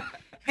 right,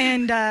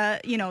 and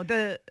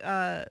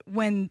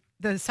when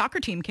the soccer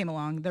team came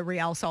along, the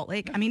Real Salt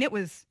Lake. I mean, it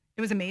was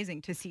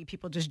amazing to see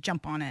people just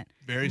jump on it.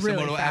 Very really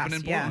similar to what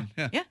happened fast. in Portland.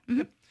 Yeah. Yeah.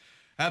 Mhm.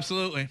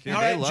 Absolutely. Dude,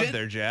 All they right, love Jen-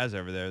 their jazz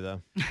over there,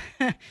 though.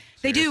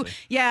 They do. Seriously.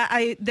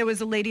 Yeah, there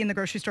was a lady in the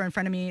grocery store in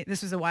front of me.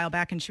 This was a while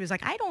back, and she was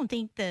like, "I don't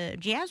think the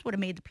Jazz would have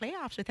made the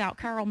playoffs without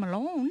Karl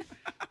Malone."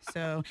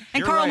 So, and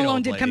You're Karl right, Malone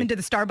old did come lady. into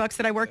the Starbucks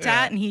that I worked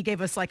at, and he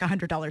gave us like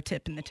 $100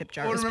 tip in the tip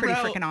jar. Well, It was remember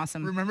pretty how- freaking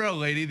awesome. Remember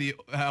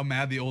how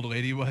mad the old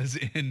lady was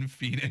in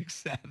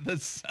Phoenix at the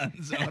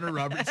Suns owner,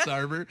 Robert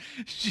Sarver?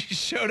 She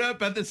showed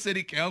up at the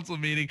city council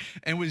meeting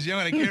and was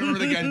yelling. I can't remember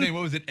the guy's name.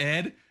 What was it,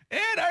 Ed?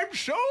 Ed, I'm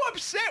so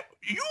upset.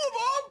 You of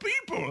all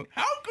people,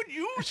 how could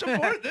you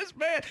support this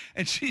man?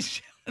 And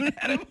she's yelling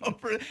at him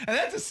over. And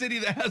that's a city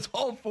that has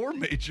all four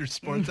major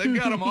sports. They've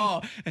got them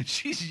all. And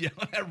she's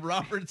yelling at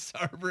Robert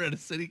Sarver at a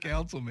city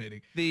council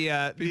meeting.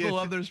 People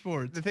love their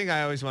sports. The thing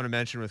I always want to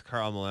mention with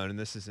Karl Malone, and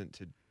this isn't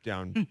to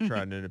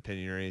downtrodden an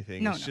opinion or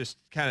anything, No, it's no. just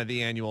kind of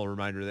the annual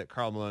reminder that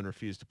Karl Malone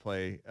refused to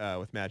play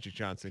with Magic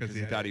Johnson because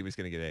he he had thought he was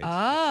going to get AIDS.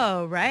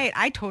 Oh, right.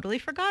 I totally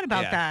forgot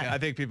about that. I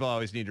think people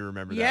always need to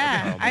remember that. with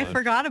Yeah, Karl I Malone.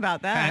 forgot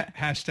about that.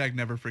 Hashtag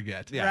never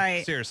forget. Yeah,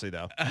 Right. seriously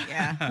though.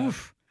 Yeah.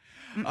 Oof.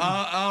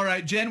 All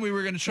right, Jen, we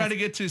were going to try to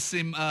get to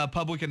some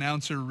public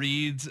announcer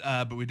reads,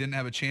 but we didn't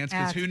have a chance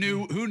because who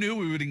knew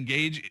we would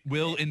engage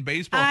Will in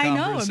baseball I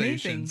know,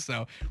 conversations. amazing.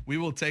 So we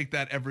will take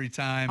that every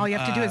time. All you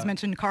have to do is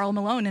mention Karl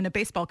Malone in a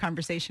baseball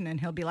conversation,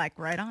 and he'll be like,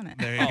 right on it.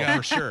 There you go.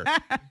 For sure.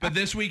 But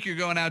this week you're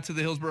going out to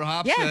the Hillsborough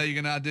Hops. Yeah. You're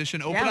going to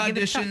audition. Open I'll give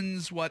it a shot.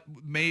 auditions, what,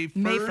 May 1st?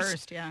 May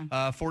 1st,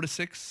 yeah. 4 to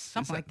 6?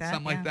 Something like that,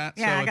 Something like yeah. that.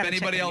 Yeah, I so if gotta check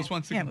anybody it else again.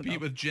 wants to Yeah, we'll compete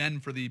go. with Jen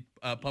for the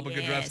public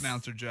address Yes.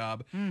 announcer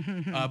job,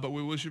 but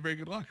we wish you very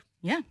good luck.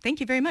 Yeah, thank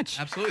you very much.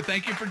 Absolutely.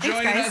 Thank you for Thanks,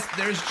 joining guys. us.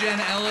 There's Jen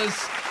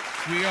Ellis.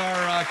 We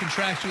are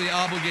contractually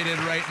obligated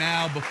right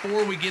now.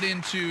 Before we get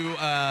into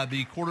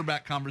the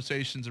quarterback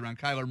conversations around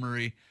Kyler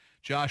Murray,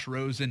 Josh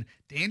Rosen,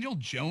 Daniel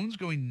Jones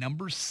going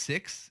number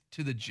 6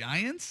 to the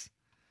Giants.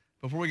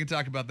 Before we can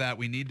talk about that,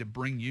 we need to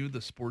bring you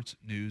the sports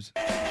news.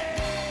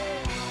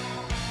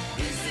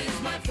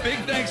 Big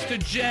thanks to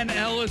Jen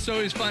Ellis.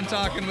 Always fun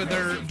talking with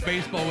her,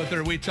 baseball with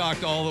her. We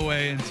talked all the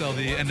way until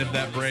the end of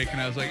that break, and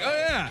I was like, oh,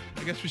 yeah,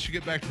 I guess we should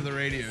get back to the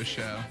radio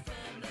show.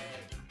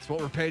 It's what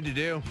we're paid to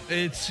do.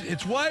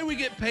 It's why we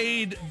get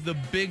paid the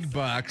big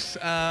bucks.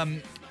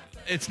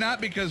 It's not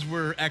because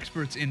we're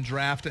experts in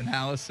draft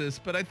analysis,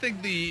 but I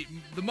think the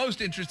most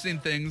interesting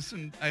things,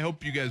 and I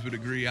hope you guys would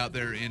agree out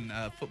there in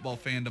football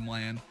fandom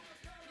land,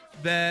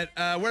 that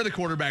where the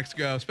quarterbacks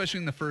go, especially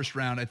in the first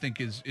round, I think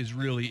is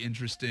really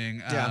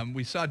interesting. Yeah.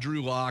 We saw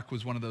Drew Lock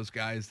was one of those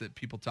guys that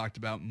people talked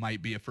about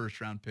might be a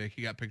first-round pick.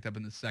 He got picked up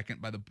in the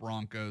second by the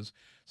Broncos.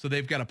 So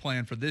they've got a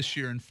plan for this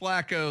year. And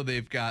Flacco,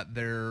 they've got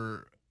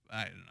their,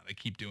 I don't know, they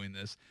keep doing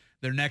this.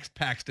 Their next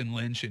Paxton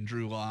Lynch and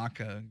Drew Lock,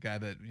 a guy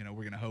that, we're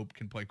going to hope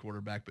can play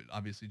quarterback, but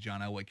obviously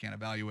John Elway can't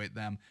evaluate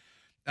them.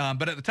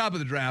 But at the top of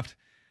the draft,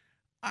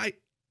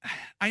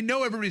 I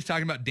know everybody's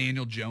talking about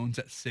Daniel Jones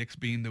at 6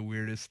 being the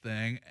weirdest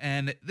thing,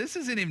 and this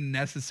isn't even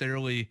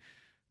necessarily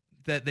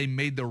that they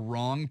made the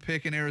wrong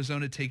pick in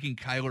Arizona taking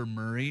Kyler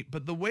Murray,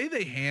 but the way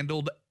they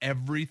handled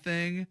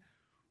everything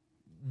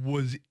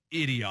was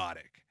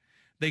idiotic.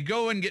 They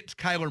go and get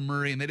Kyler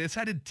Murray, and they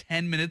decided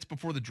 10 minutes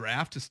before the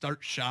draft to start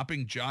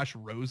shopping Josh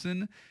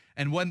Rosen,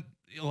 and when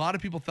a lot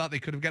of people thought they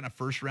could have gotten a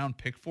first-round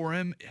pick for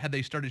him had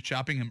they started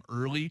shopping him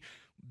early.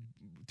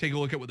 Take a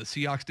look at what the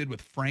Seahawks did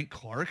with Frank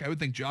Clark. I would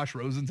think Josh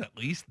Rosen's at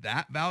least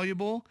that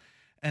valuable.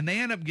 And they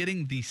end up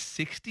getting the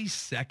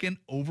 62nd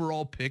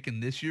overall pick in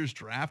this year's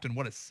draft and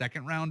a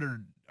second round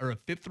or a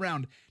fifth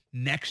round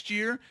next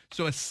year.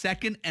 So a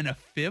second and a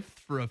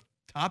fifth for a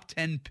top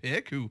 10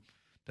 pick who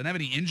doesn't have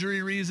any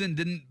injury reason,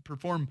 didn't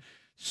perform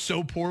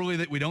so poorly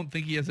that we don't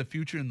think he has a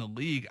future in the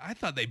league. I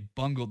thought they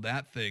bungled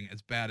that thing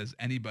as bad as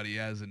anybody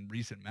has in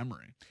recent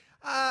memory.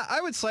 I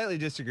would slightly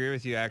disagree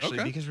with you,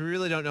 actually, because we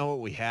really don't know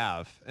what we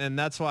have. And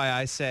that's why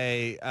I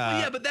say...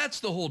 yeah, but that's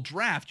the whole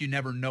draft. You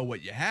never know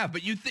what you have.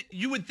 But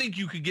you would think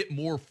you could get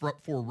more for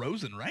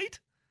Rosen, right?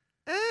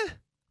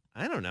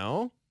 I don't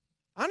know.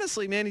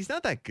 Honestly, man, he's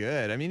not that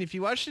good. I mean, if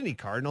you watched any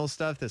Cardinals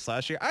stuff this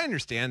last year, I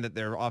understand that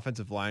their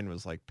offensive line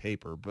was like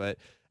paper. But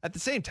at the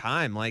same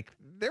time, like,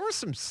 there was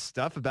some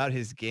stuff about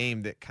his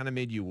game that kind of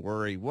made you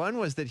worry. One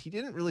was that he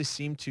didn't really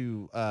seem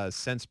to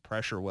sense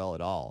pressure well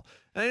at all.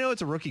 And I know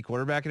it's a rookie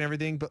quarterback and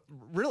everything, but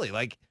really,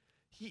 like,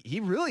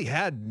 he really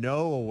had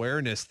no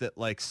awareness that,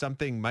 like,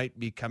 something might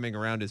be coming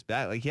around his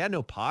back. Like, he had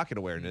no pocket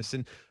awareness.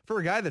 And for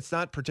a guy that's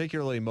not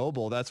particularly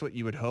mobile, that's what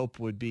you would hope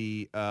would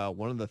be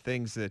one of the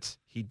things that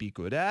he'd be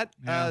good at.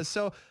 Yeah.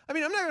 So, I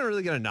mean, I'm not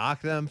really going to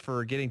knock them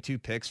for getting 2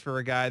 picks for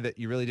a guy that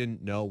you really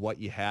didn't know what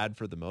you had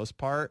for the most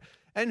part.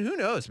 And who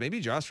knows? Maybe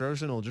Josh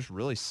Rosen will just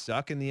really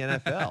suck in the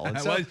NFL. And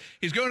so, well,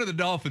 he's going to the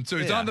Dolphins, so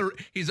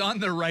he's on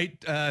the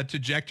right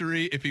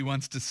trajectory if he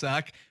wants to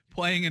suck.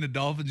 Playing in a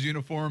Dolphins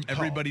uniform,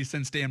 everybody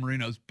since Dan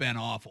Marino's been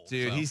awful.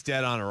 Dude, so. He's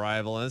dead on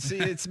arrival. And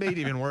it's made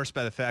even worse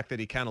by the fact that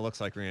he kind of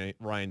looks like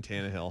Ryan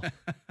Tannehill.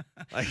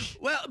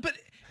 Well, but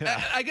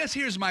I guess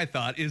here's my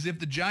thought is if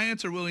the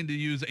Giants are willing to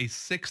use a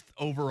 6th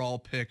overall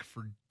pick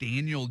for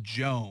Daniel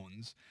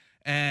Jones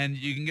and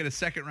you can get a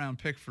 2nd round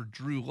pick for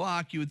Drew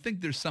Lock, you would think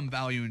there's some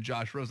value in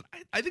Josh Rosen.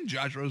 I think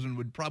Josh Rosen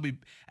would probably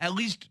at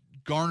least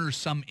garner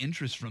some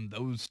interest from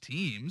those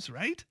teams,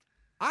 right?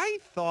 I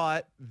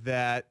thought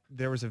that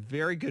there was a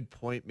very good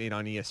point made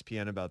on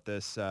ESPN about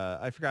this.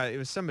 I forgot. It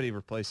was somebody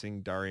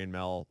replacing Darian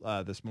Mel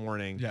this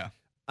morning. Yeah.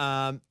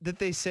 That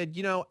they said,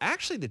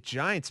 actually the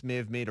Giants may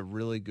have made a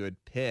really good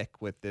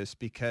pick with this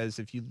because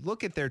if you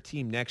look at their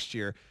team next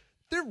year,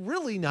 they're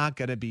really not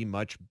going to be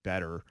much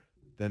better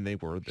than they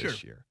were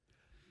this year.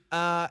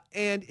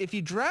 And if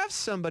you draft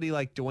somebody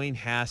like Dwayne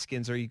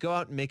Haskins or you go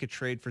out and make a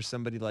trade for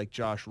somebody like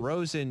Josh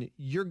Rosen,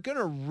 you're going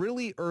to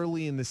really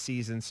early in the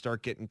season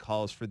start getting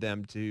calls for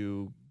them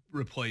to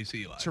replace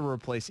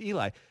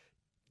Eli.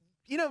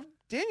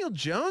 Daniel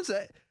Jones,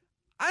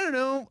 I don't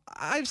know.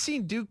 I've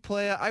seen Duke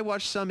play. I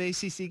watched some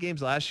ACC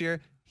games last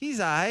year. He's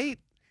all right.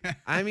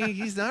 I mean,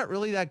 he's not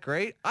really that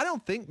great. I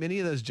don't think many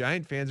of those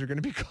Giant fans are going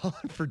to be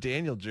calling for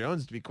Daniel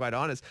Jones, to be quite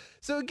honest.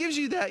 So it gives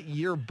you that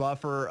year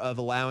buffer of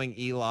allowing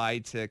Eli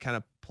to kind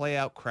of play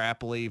out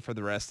crappily for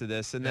the rest of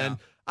this. And then,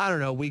 I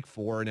don't know, week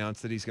 4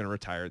 announced that he's going to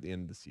retire at the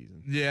end of the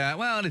season. Yeah,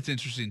 well, and it's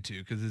interesting,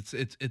 too, because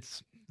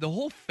it's the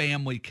whole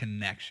family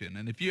connection.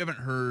 And if you haven't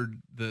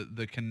heard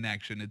the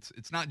connection,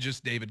 it's not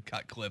just David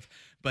Cutcliffe,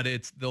 but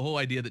it's the whole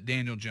idea that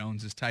Daniel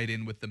Jones is tied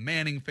in with the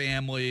Manning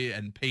family,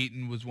 and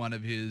Peyton was one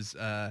of his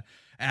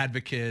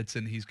advocates,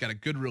 and he's got a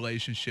good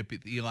relationship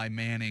with Eli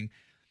Manning.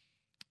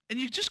 And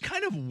you just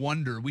kind of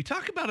wonder, we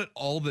talk about it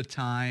all the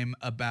time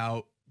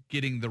about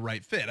getting the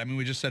right fit. I mean,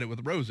 we just said it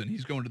with Rosen.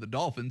 He's going to the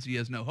Dolphins. He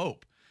has no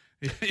hope.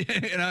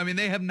 I mean,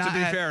 they have not. To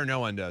be fair, no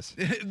one does.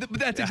 But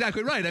that's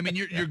exactly right. I mean,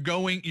 you're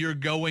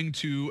going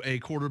to a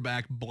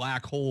quarterback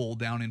black hole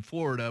down in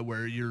Florida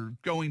where you're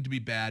going to be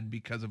bad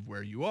because of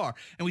where you are.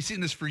 And we've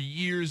seen this for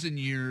years and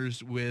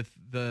years with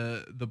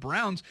the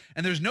Browns.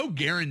 And there's no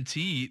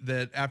guarantee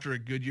that after a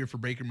good year for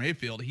Baker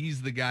Mayfield,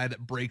 he's the guy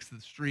that breaks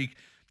the streak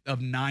of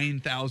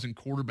 9,000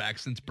 quarterbacks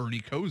since Bernie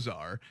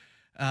Kosar.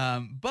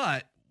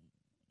 But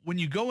when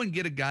you go and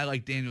get a guy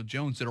like Daniel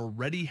Jones that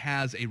already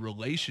has a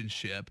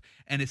relationship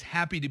and is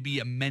happy to be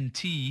a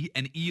mentee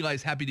and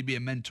Eli's happy to be a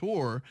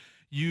mentor,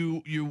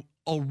 you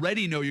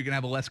already know you're going to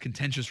have a less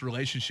contentious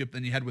relationship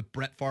than you had with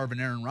Brett Favre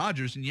and Aaron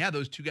Rodgers. And yeah,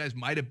 those two guys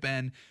might have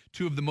been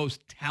two of the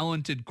most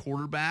talented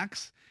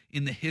quarterbacks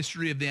in the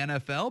history of the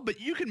NFL,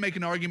 but you can make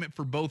an argument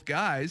for both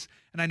guys.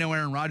 And I know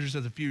Aaron Rodgers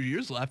has a few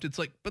years left. It's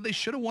like, but they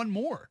should have won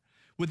more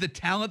with the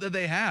talent that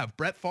they have.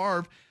 Brett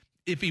Favre,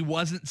 if he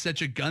wasn't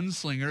such a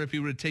gunslinger, if he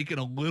would have taken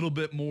a little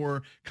bit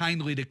more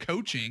kindly to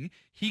coaching,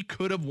 he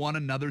could have won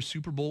another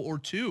Super Bowl or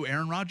 2.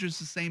 Aaron Rodgers,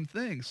 the same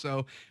thing.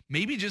 So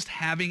maybe just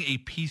having a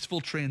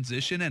peaceful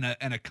transition and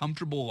a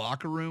comfortable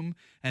locker room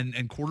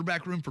and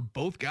quarterback room for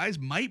both guys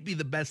might be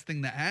the best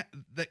thing that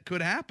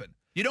could happen.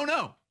 You don't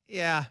know.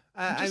 Yeah,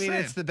 I mean, saying.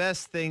 it's the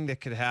best thing that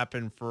could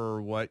happen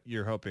for what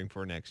you're hoping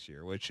for next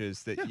year, which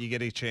is that you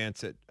get a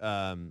chance at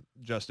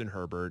Justin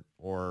Herbert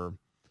or,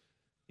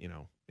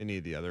 any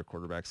of the other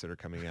quarterbacks that are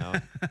coming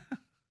out.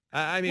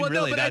 I mean,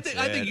 really, I that's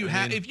think you it.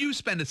 have. If you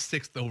spend a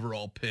 6th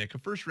overall pick, a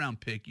first-round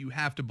pick, you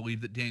have to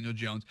believe that Daniel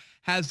Jones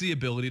has the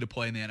ability to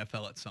play in the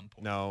NFL at some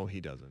point. No,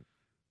 he doesn't.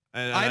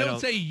 And I don't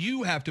say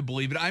you have to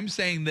believe it. I'm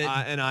saying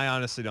that. And I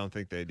honestly don't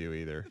think they do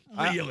either.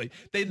 Really,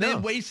 they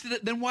wasted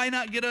it. Then why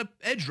not get a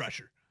edge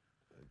rusher?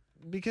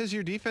 Because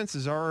your defense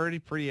is already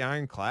pretty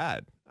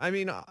ironclad. I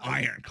mean,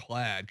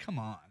 Ironclad. Come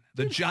on.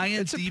 The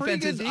Giants' it's a pretty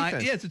defense is good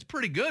defense. yes, it's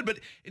pretty good, but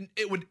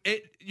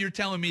you're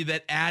telling me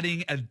that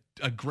adding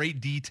a great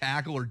D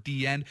tackle or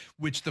D end,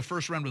 which the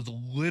first round was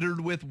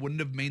littered with, wouldn't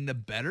have made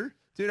them better?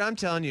 Dude, I'm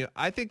telling you,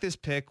 I think this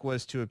pick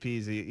was to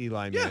appease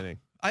Eli Manning.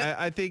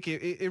 I think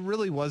it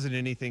really wasn't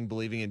anything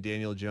believing in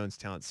Daniel Jones'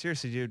 talent.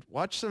 Seriously, dude,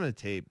 watch some of the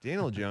tape.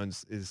 Daniel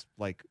Jones is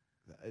like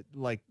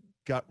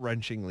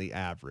gut-wrenchingly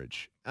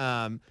average.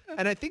 And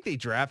I think they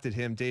drafted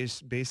him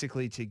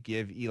basically to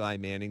give Eli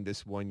Manning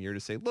this 1 year to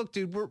say, look,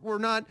 dude, we're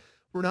not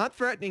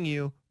threatening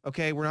you.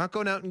 Okay, we're not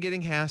going out and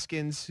getting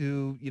Haskins,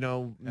 who,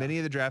 many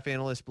of the draft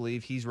analysts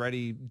believe he's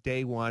ready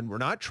day one. We're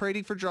not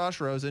trading for Josh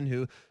Rosen,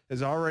 who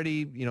is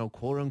already,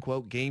 quote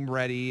unquote, game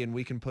ready, and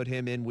we can put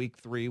him in week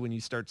 3 when you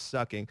start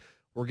sucking.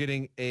 We're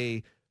getting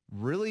a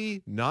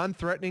really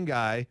non-threatening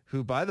guy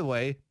who, by the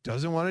way,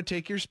 doesn't want to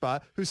take your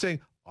spot, who's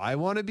saying, I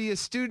want to be a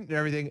student and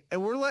everything,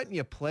 and we're letting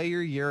you play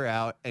your year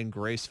out and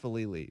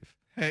gracefully leave.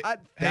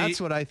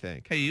 That's what I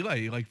think. Hey, Eli,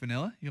 you like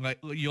vanilla? You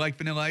like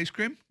vanilla ice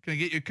cream? Can I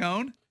get you a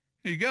cone?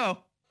 Here you go.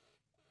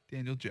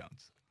 Daniel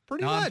Jones.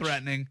 Pretty much.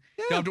 Non-threatening.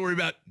 Yeah. Don't have to worry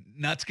about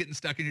nuts getting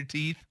stuck in your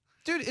teeth.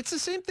 Dude, it's the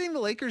same thing the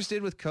Lakers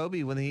did with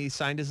Kobe when he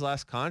signed his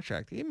last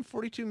contract. They gave him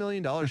 $42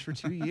 million for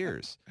 2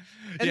 years.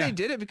 And they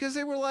did it because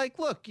they were like,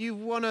 look,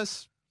 you've won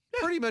us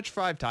pretty much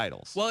 5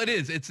 titles. Well, it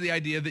is. It's the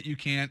idea that you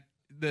can't,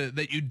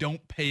 that you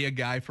don't pay a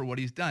guy for what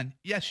he's done.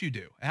 Yes, you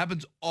do. It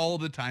happens all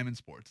the time in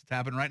sports. It's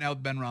happened right now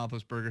with Ben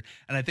Roethlisberger,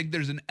 and I think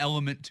there's an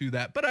element to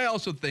that. But I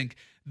also think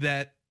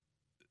that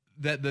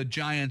the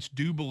Giants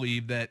do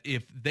believe that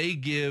if they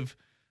give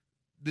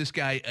this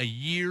guy a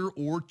year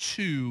or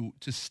 2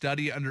 to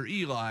study under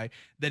Eli,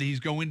 that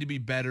he's going to be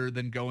better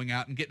than going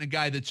out and getting a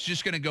guy that's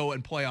just going to go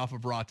and play off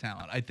of raw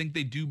talent. I think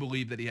they do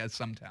believe that he has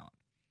some talent.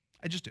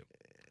 I just do.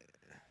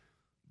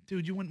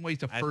 Dude, you wouldn't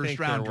waste a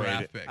first-round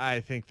draft pick. I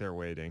think they're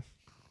waiting.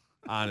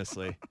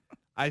 Honestly,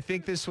 I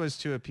think this was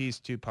to appease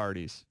 2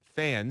 parties.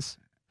 Fans,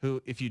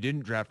 who, if you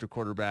didn't draft a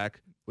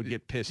quarterback, would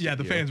get pissed at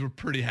the you. fans were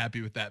pretty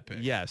happy with that pick.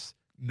 Yes.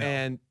 No.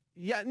 And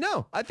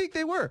no, I think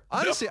they were.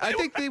 Honestly, I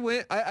think they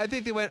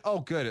went, oh,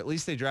 good. At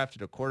least they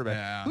drafted a quarterback.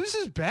 Yeah. Who's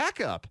his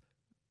backup?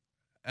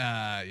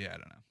 I don't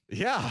know.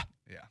 Yeah.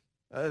 Yeah.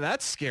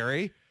 That's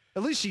scary.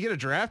 At least you get a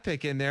draft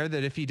pick in there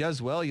that if he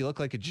does well, you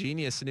look like a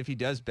genius. And if he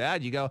does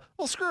bad, you go,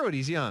 well, screw it.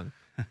 He's young.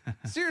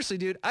 Seriously,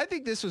 dude, I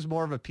think this was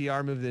more of a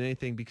PR move than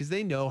anything because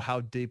they know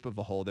how deep of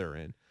a hole they're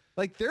in.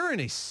 Like, they're in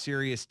a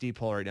serious deep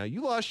hole right now.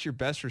 You lost your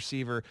best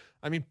receiver.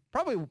 I mean,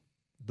 probably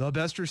the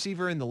best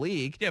receiver in the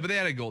league. Yeah, but they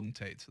had a Golden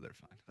Tate, so they're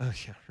fine. Oh,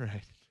 yeah,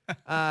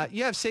 right.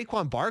 You have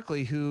Saquon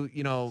Barkley, who,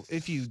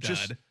 if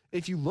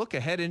you look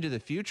ahead into the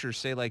future,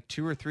 say like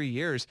 2 or 3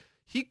 years,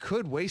 he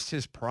could waste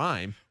his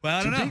prime. Well,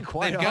 I don't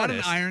know. They've got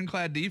an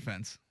ironclad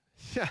defense.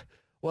 Yeah.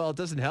 Well, it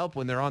doesn't help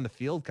when they're on the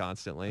field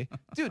constantly.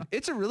 Dude,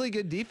 it's a really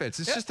good defense.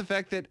 It's just the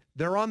fact that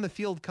they're on the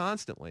field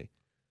constantly.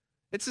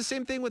 It's the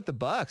same thing with the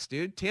Bucs,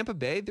 dude. Tampa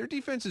Bay, their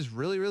defense is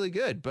really, really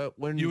good. But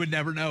when you would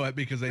never know it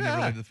because they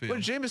never leave the field.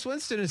 When Jameis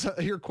Winston is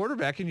your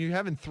quarterback and you're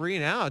having 3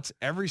 and outs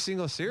every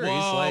single series.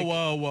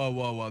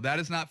 Whoa. That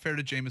is not fair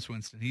to Jameis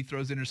Winston. He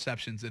throws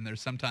interceptions in there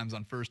sometimes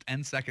on first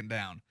and second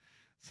down.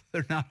 So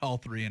they're not all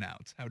 3 and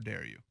outs. How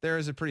dare you? There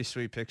is a pretty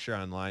sweet picture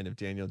online of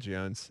Daniel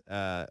Jones,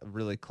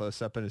 really close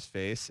up in his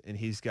face, and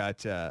he's got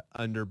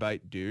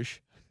underbite douche.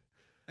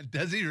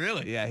 Does he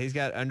really? Yeah, he's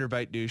got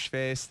underbite douche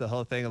face. The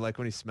whole thing of like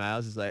when he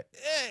smiles is like,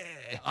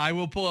 eh. I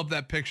will pull up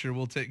that picture.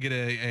 We'll get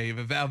a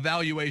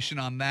evaluation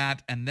on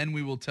that, and then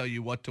we will tell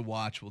you what to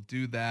watch. We'll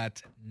do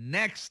that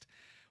next.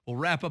 We'll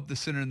wrap up the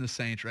Sinner and the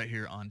Saint right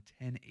here on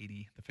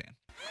 1080 The Fan.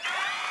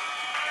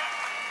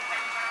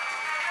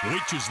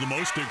 Which is the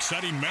most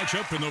exciting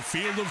matchup in the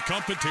field of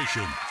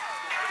competition?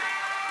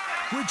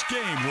 Which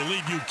game will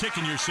leave you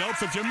kicking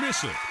yourself if you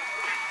miss it?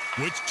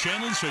 Which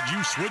channel should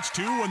you switch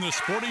to when the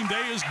sporting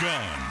day is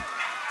gone?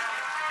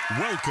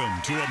 Welcome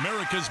to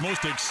America's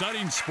most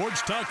exciting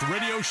sports talk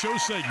radio show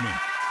segment.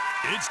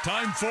 It's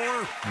time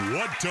for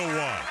What to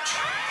Watch.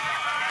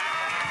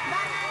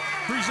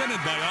 Presented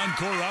by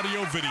Encore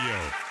Audio Video.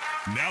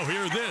 Now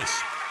hear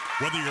this.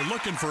 Whether you're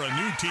looking for a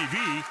new TV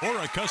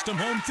or a custom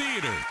home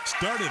theater,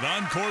 start at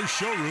Encore's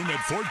showroom at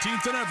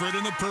 14th and Everett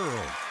in the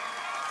Pearl.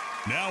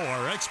 Now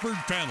our expert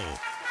panel.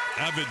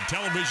 Avid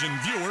television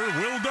viewer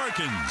Will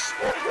Darkins.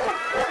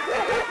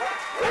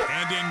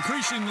 And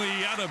increasingly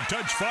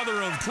out-of-touch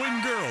father of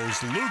twin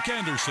girls, Luke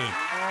Anderson.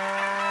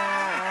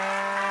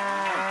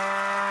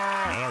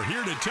 Are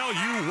here to tell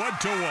you what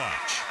to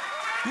watch.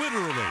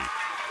 Literally,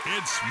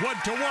 It's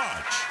What to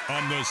Watch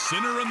on The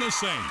Sinner and the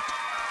Saint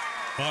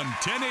on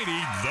 1080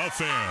 The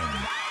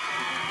Fan.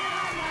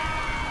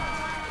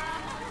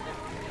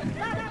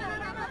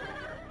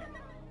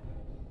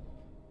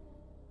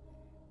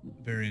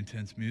 Very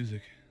intense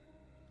music.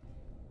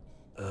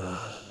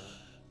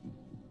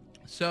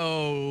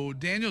 So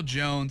Daniel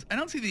Jones, I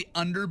don't see the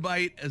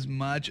underbite as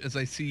much as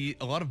I see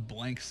a lot of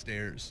blank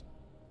stares.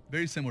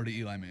 Very similar to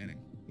Eli Manning.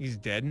 He's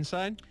dead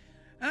inside?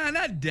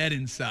 Not dead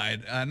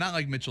inside. Not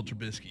like Mitchell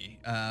Trubisky.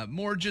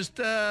 More just,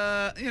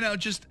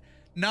 just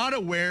not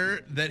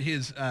aware that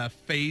his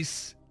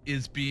face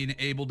is being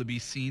able to be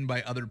seen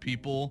by other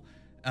people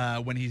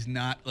when he's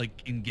not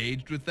like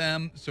engaged with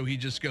them. So he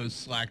just goes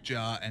slack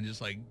jaw and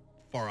just like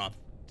far off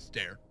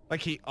stare. Like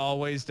he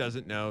always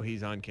doesn't know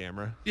he's on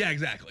camera. Yeah,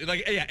 exactly.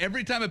 Like, yeah,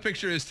 every time a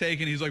picture is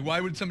taken, he's like,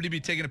 why would somebody be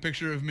taking a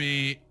picture of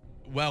me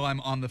while I'm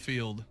on the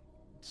field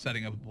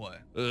setting up a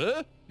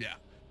play? Yeah.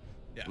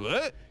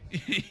 What?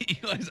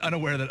 Eli's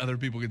unaware that other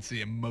people can see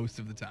him most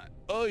of the time.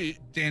 Oh,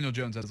 Daniel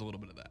Jones has a little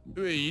bit of that.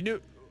 wait, you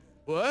knew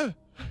what?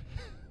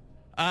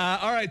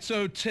 All right,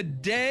 so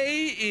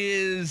today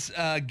is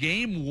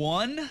game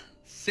 1,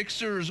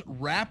 Sixers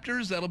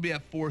Raptors. That'll be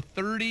at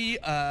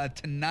 4:30.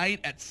 Tonight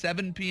at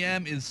 7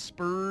 p.m. is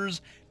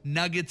Spurs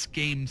Nuggets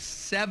game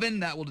 7.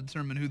 That will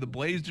determine who the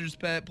Blazers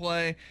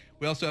play.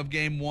 We also have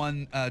game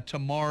 1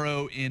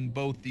 tomorrow in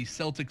both the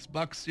Celtics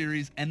Bucks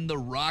series and the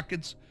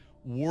Rockets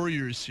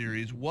Warriors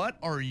series. What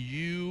are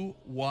you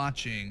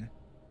watching,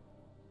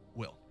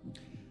 Will?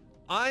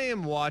 I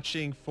am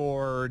watching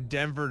for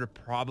Denver to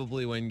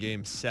probably win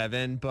game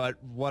 7,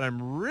 but what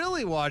I'm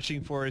really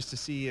watching for is to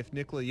see if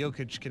Nikola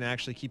Jokic can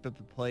actually keep up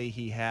the play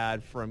he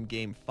had from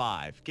game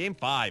 5. Game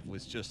 5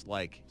 was just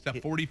like... Is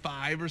that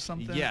 45 or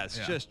something? Yes,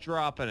 Yeah. just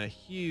dropping a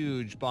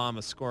huge bomb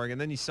of scoring,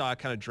 and then you saw it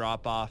kind of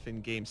drop off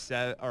in game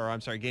 6.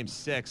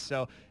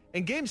 So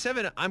in game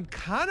 7, I'm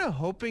kind of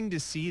hoping to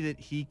see that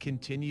he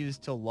continues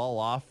to lull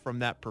off from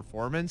that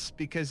performance,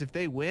 because if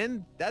they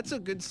win, that's a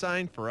good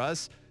sign for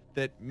us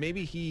that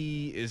maybe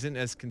he isn't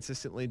as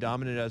consistently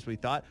dominant as we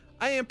thought.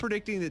 I am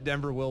predicting that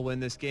Denver will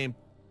win this game,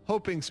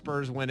 hoping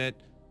Spurs win it.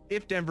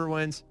 If Denver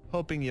wins,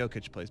 hoping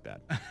Jokic plays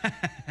bad.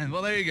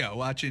 Well, there you go.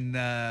 Watching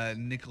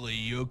Nikola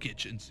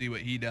Jokic and see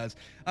what he does.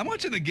 I'm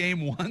watching the game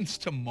 1s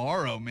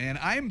tomorrow, man.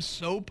 I am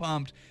so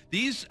pumped.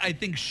 These, I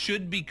think,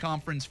 should be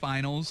conference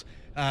finals.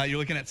 You're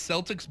looking at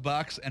Celtics,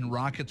 Bucks, and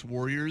Rockets,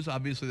 Warriors.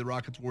 Obviously, the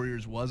Rockets,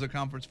 Warriors was a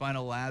conference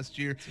final last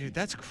year. Dude,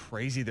 that's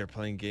crazy they're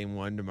playing game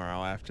 1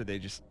 tomorrow after they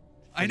just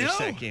I know.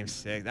 that game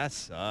 6. That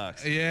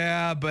sucks.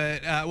 Yeah,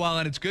 but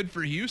and it's good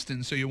for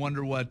Houston, so you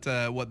wonder what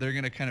they're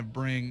going to kind of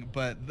bring.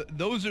 But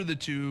those are the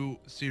two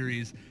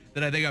series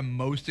that I think I'm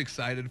most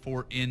excited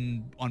for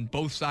on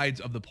both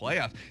sides of the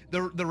playoffs. The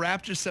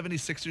Raptors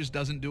 76ers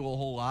doesn't do a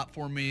whole lot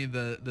for me.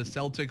 The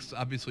Celtics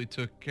obviously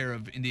took care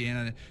of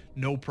Indiana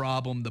no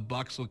problem. The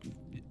Bucks look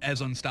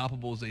as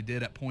unstoppable as they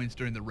did at points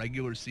during the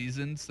regular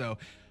season. So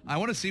I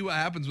want to see what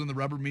happens when the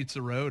rubber meets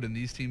the road and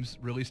these teams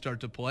really start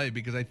to play,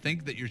 because I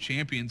think that your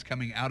champions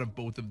coming out of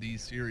both of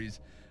these series,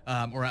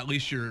 or at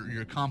least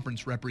your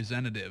conference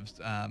representatives,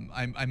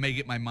 I may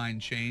get my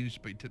mind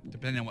changed, but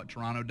depending on what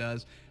Toronto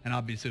does, and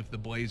obviously if the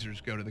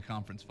Blazers go to the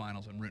conference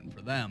finals, I'm rooting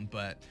for them.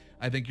 But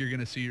I think you're going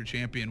to see your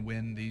champion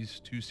win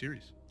these two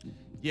series.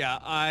 Yeah,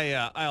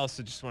 I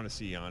also just want to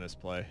see Giannis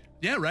play.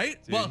 Yeah,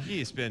 right? Dude, Well,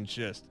 he's been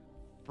just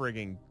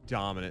frigging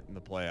dominant in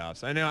the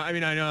playoffs. I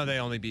know they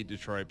only beat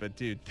Detroit, but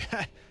dude,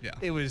 Yeah.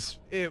 it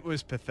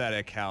was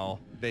pathetic how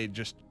they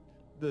just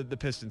the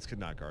Pistons could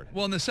not guard him.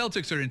 Well, and the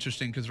Celtics are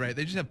interesting because, right,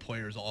 they just have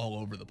players all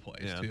over the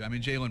place, Yeah. too. I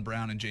mean, Jaylen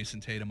Brown and Jason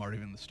Tatum aren't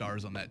even the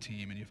stars on that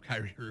team, and you have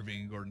Kyrie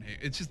Irving and Gordon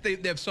Hayward. It's just they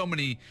have so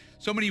many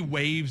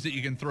waves that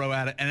you can throw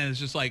at it, and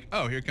it's just like,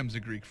 oh, here comes the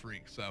Greek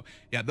freak. So,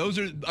 yeah, I'm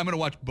going to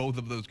watch both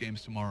of those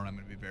games tomorrow, and I'm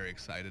going to be very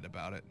excited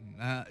about it.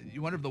 And,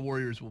 you wonder if the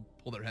Warriors will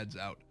pull their heads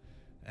out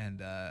and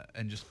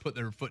just put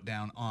their foot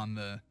down on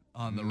the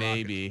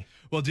Maybe. Rockets.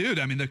 Well, dude,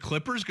 I mean, the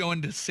Clippers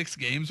going to 6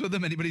 games with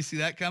them. Anybody see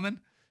that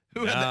coming?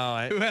 Who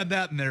had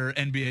that in their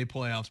NBA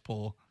playoffs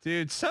poll?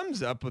 Dude,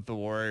 sums up with the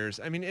Warriors.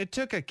 I mean, it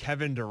took a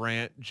Kevin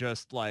Durant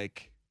just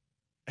like,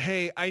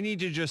 hey, I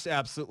need to just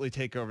absolutely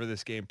take over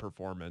this game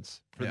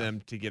performance for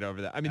them to get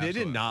over that. I mean, they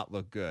did not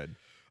look good.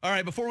 All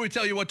right, before we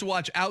tell you what to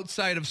watch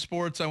outside of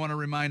sports, I want to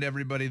remind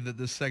everybody that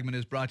this segment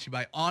is brought to you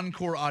by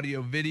Encore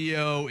Audio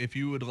Video. If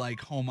you would like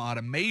home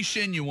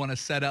automation, you want to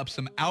set up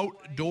some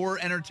outdoor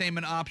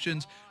entertainment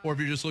options, or if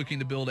you're just looking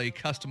to build a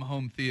custom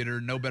home theater,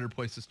 no better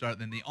place to start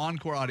than the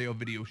Encore Audio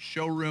Video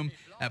showroom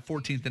at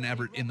 14th and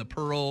Everett in the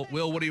Pearl.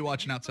 Will, what are you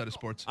watching outside of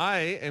sports?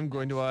 I am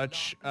going to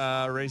watch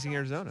Raising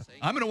Arizona.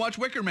 I'm going to watch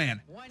Wicker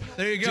Man.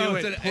 There you go.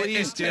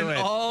 Please do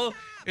it.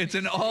 It's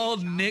an all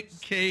Nick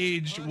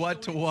Cage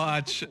what to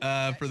watch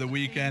for the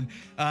weekend.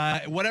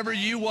 Whatever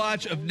you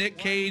watch of Nick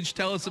Cage,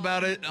 tell us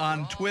about it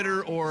on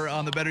Twitter or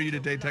on the Better You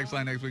Today text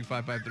line next week,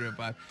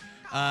 55305.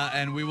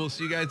 And we will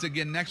see you guys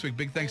again next week.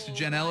 Big thanks to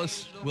Jen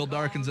Ellis, Will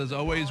Darkins, as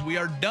always. We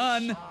are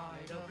done. I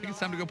think it's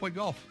time to go play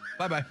golf.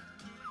 Bye-bye.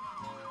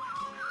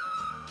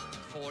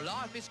 For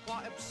life is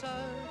quite absurd,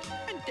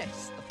 and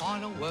death's the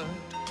final word.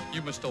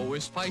 You must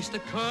always face the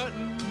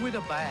curtain with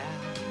a bow.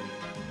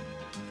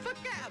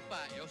 Forget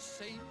about your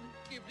scene.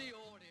 Give the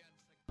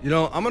audience... You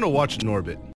know, I'm going to watch Norbit.